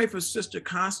 I want to pray for Sister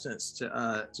Constance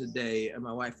today. And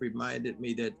my wife reminded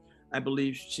me that I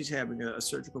believe she's having a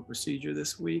surgical procedure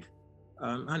this week.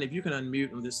 Honey, if you can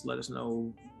unmute and just let us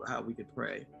know how we could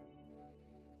pray.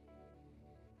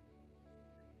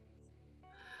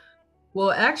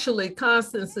 Well, actually,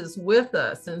 Constance is with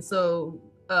us. And so,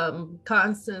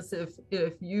 Constance,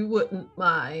 if you wouldn't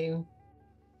mind,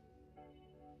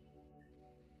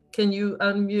 can you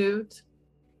unmute?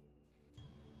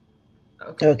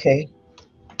 Okay.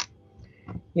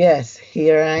 Yes,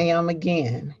 here I am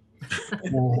again.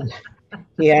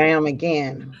 Here I am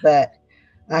again. But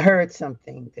I heard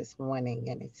something this morning,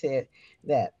 and it said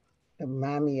that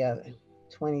remind me of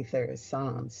 23rd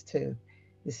Psalms too.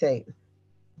 It say,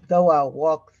 though I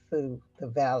walk through the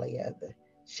valley of the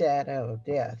shadow of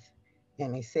death,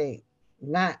 and he say,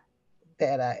 not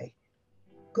that I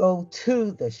go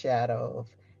to the shadow of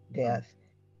death,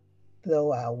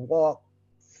 though I walk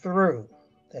through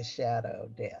the shadow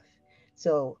of death.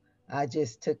 So I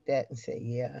just took that and said,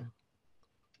 yeah,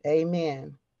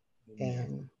 amen.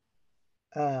 And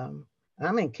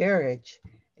I'm encouraged.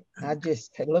 I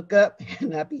just look up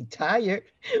and I be tired.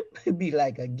 Be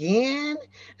like, again,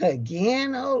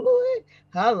 oh Lord,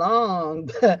 how long?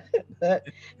 But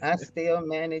I still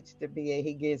manage to be,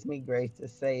 he gives me grace to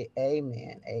say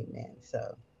amen, amen.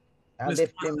 So I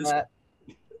lift him up.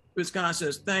 Ms.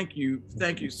 Constance, thank you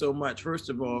so much, first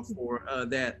of all, for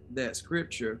that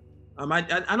scripture. I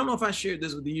don't know if I shared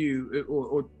this with you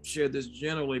or shared this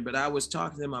generally, but I was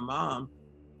talking to my mom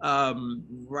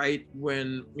right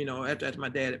when, you know, after my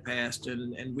dad had passed,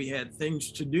 and we had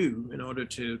things to do in order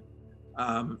to,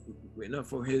 you know,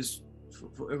 for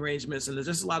arrangements, and there's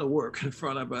just a lot of work in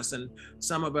front of us, and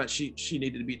some of it she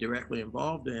needed to be directly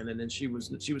involved in, and then she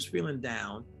was feeling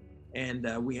down, and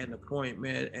we had an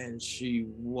appointment, and she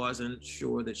wasn't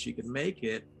sure that she could make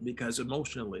it because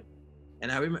emotionally.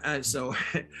 And I remember, so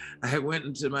I went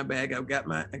into my bag. I got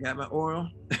my oil,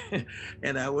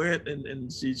 and I went,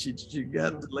 and she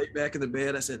got to lay back in the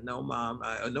bed. I said, "No, Mom."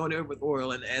 I anointed her with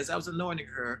oil, and as I was anointing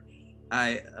her,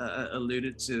 I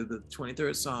alluded to the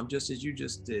 23rd Psalm, just as you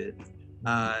just did.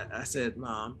 I said,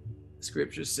 "Mom,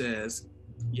 Scripture says,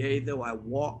 yea, though I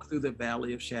walk through the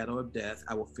valley of shadow of death,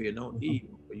 I will fear no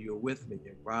evil, for you are with me.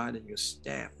 Your rod and your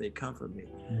staff, they comfort me."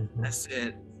 Mm-hmm. I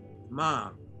said,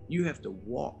 "Mom, you have to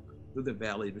walk through the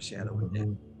valley of the shadow of death."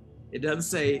 It doesn't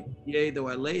say, yea, though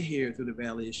I lay here through the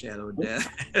valley of shadow of death.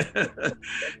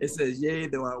 It says, yea,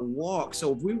 though I walk.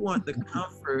 So if we want the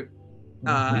comfort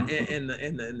and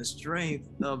the strength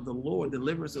of the Lord,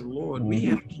 deliverance of the Lord, we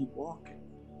have to keep walking.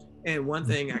 And one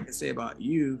thing I can say about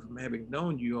you, from having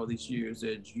known you all these years,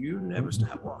 is you never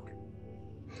stop walking.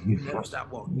 You never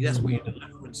stop walking. That's where your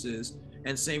deliverance is.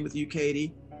 And same with you,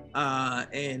 Katie.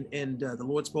 The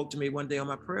Lord spoke to me one day on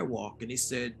my prayer walk, and he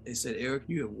said, Eric,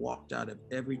 you have walked out of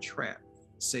every trap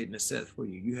Satan has set for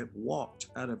you. You have walked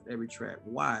out of every trap.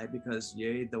 Why? Because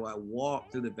yea, though I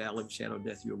walk through the valley of shadow of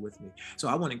death, you are with me. So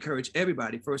I want to encourage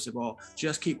everybody, first of all,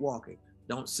 just keep walking.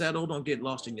 Don't settle. Don't get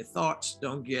lost in your thoughts.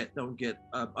 Don't get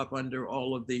up under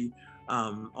all the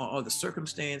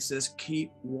circumstances.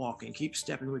 Keep walking. Keep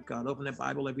stepping with God. Open that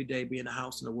Bible every day. Be in the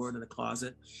house, in the Word, in the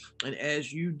closet. And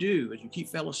as you do, as you keep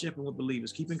fellowshipping with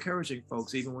believers, keep encouraging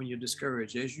folks, even when you're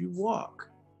discouraged. As you walk,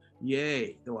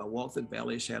 yea, though I walk through the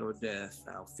valley of shadow of death,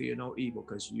 I'll fear no evil,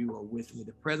 because you are with me.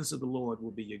 The presence of the Lord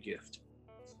will be your gift.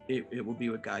 It will be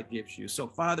what God gives you. So,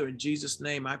 Father, in Jesus'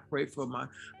 name, I pray for my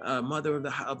mother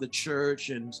of the church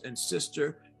and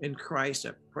sister in Christ.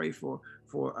 I pray for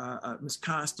Miss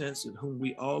Constance, whom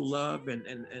we all love, and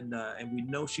we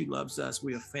know she loves us.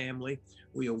 We are family.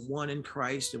 We are one in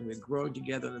Christ, and we're growing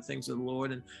together in the things of the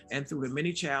Lord. And through the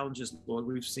many challenges, Lord,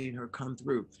 we've seen her come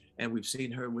through, and we've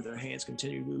seen her with her hands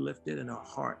continually lifted and her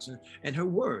hearts and her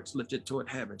words lifted toward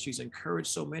heaven. She's encouraged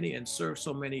so many and served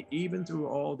so many, even through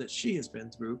all that she has been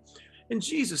through. In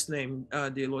Jesus' name,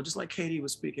 dear Lord, just like Katie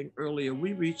was speaking earlier,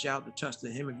 we reach out to touch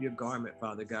the hem of your garment,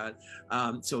 Father God,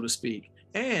 so to speak.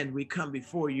 And we come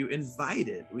before you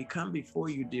invited. We come before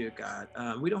you, dear God.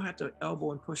 We don't have to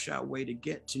elbow and push our way to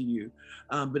get to you.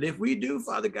 But if we do,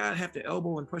 Father God, have to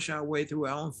elbow and push our way through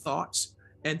our own thoughts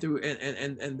and through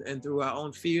through our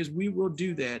own fears, we will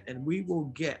do that, and we will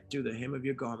get to the hem of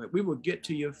your garment. We will get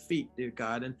to your feet, dear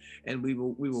God, and we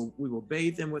will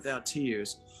bathe them with our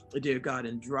tears, dear God,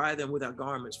 and dry them with our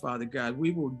garments, Father God. We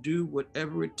will do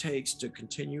whatever it takes to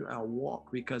continue our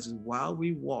walk, because while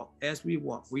we walk, as we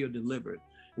walk, we are delivered,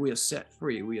 we are set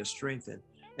free, we are strengthened.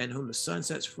 And whom the Son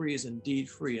sets free is indeed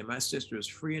free. And my sister is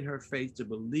free in her faith to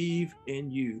believe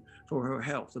in you for her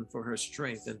health and for her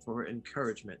strength and for her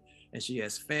encouragement. And she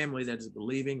has family that is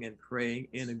believing and praying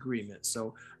in agreement.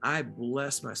 So I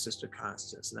bless my sister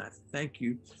Constance, and I thank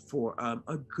you for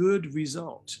a good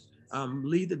result.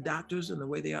 Lead the doctors in the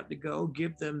way they ought to go.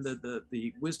 Give them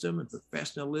the wisdom and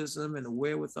professionalism and the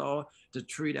wherewithal to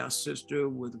treat our sister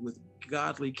with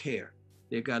godly care.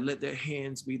 Dear God, let their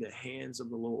hands be the hands of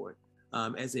the Lord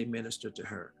as they minister to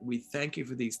her. We thank you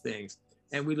for these things,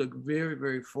 and we look very,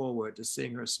 very forward to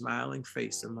seeing her smiling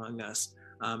face among us.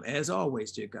 As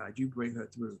always, dear God, you bring her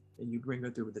through, and you bring her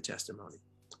through with the testimony.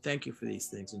 Thank you for these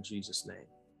things in Jesus' name.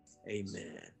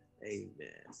 Amen.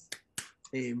 Amen.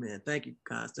 Amen. Thank you,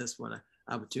 Constance, for an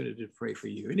opportunity to pray for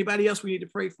you. Anybody else we need to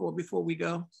pray for before we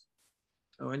go?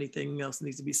 Or anything else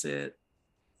needs to be said?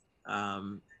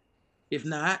 If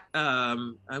not,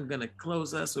 I'm going to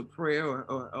close us with prayer,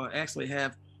 or actually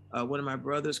have one of my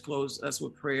brothers close us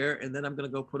with prayer, and then I'm going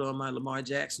to go put on my Lamar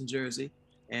Jackson jersey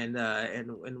and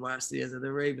watch the end of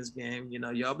the Ravens game. You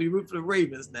know, y'all be rooting for the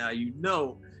Ravens now. You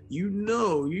know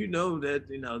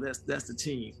that that's the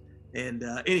team. And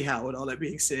anyhow, with all that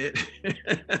being said,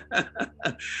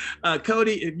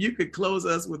 Cody, if you could close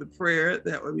us with a prayer,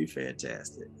 that would be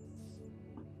fantastic.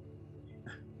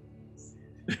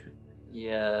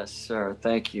 Yes, sir.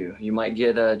 Thank you. You might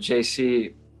get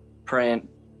JC praying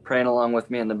along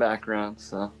with me in the background.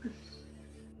 So,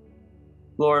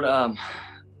 Lord, I'm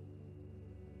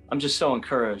just so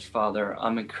encouraged, Father.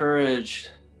 I'm encouraged,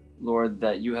 Lord,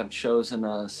 that you have chosen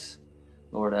us,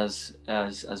 Lord, as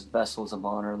vessels of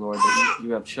honor, Lord, that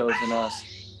you have chosen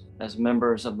us as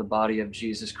members of the body of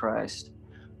Jesus Christ.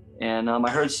 And I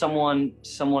heard someone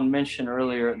mention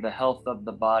earlier the health of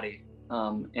the body.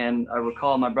 And I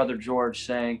recall my brother George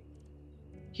saying,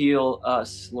 heal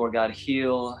us, Lord God,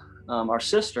 heal our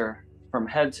sister from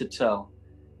head to toe.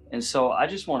 And so I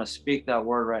just want to speak that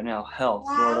word right now, health,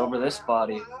 Lord, over this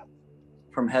body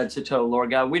from head to toe,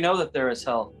 Lord God. We know that there is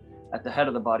health at the head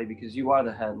of the body because you are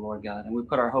the head, Lord God, and we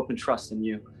put our hope and trust in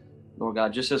you, Lord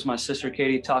God. Just as my sister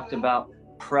Katie talked about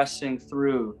pressing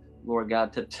through, Lord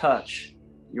God, to touch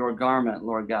your garment,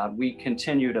 Lord God, we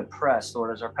continue to press,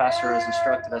 Lord, as our pastor has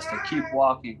instructed us to keep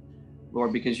walking,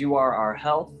 Lord, because you are our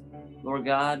health, Lord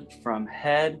God, from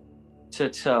head to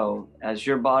toe, as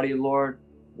your body, Lord,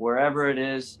 wherever it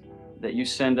is that you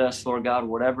send us, Lord God,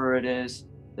 whatever it is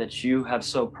that you have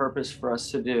so purposed for us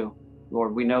to do,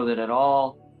 Lord, we know that it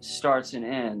all starts and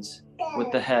ends with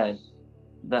the head,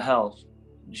 the health,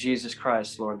 Jesus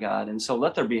Christ, Lord God. And so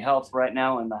let there be health right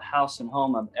now in the house and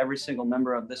home of every single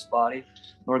member of this body.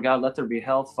 Lord God, let there be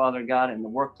health, Father God, in the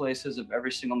workplaces of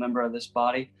every single member of this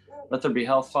body. Let there be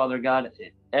health, Father God,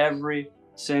 in every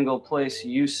single place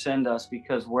you send us,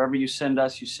 because wherever you send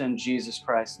us, you send Jesus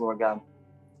Christ, Lord God.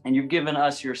 And you've given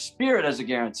us your Spirit as a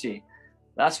guarantee.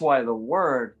 That's why the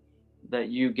word that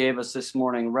you gave us this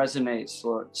morning resonates,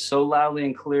 Lord, so loudly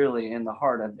and clearly in the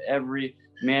heart of every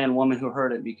man and woman who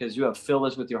heard it, because you have filled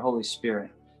us with your Holy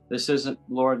Spirit. This isn't,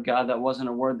 Lord God, that wasn't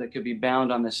a word that could be bound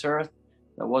on this earth.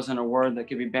 That wasn't a word that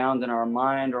could be bound in our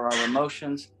mind or our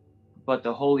emotions, but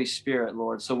the Holy Spirit,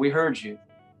 Lord. So we heard you,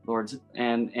 Lord,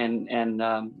 and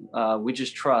we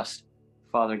just trust,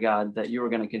 Father God, that you are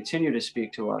going to continue to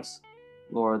speak to us,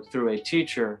 Lord, through a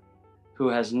teacher who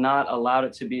has not allowed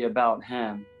it to be about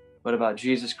him, but about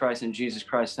Jesus Christ and Jesus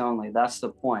Christ only. That's the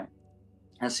point.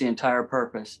 That's the entire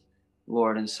purpose,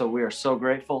 Lord. And so we are so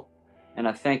grateful. And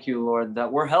I thank you, Lord,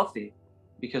 that we're healthy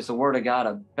because the word of God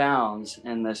abounds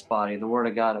in this body. The word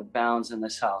of God abounds in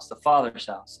this house, the Father's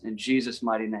house. In Jesus'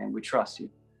 mighty name, we trust you.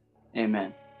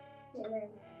 Amen.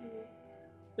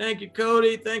 Thank you,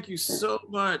 Cody. Thank you so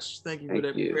much. Thank you for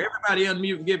that. Everybody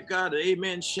unmute and give God an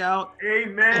amen shout.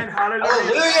 Amen. Hallelujah.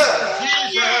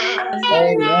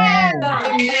 Amen.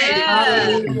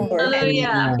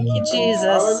 Hallelujah. Thank you, Jesus.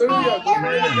 Hallelujah.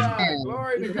 Glory to God.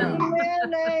 Glory to God.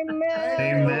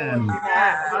 Amen.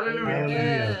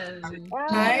 Hallelujah.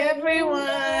 Bye, everyone.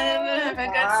 Have a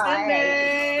good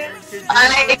Sunday.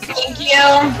 Bye. Thank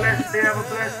you. Have a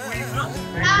blessed week.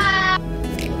 Thank you.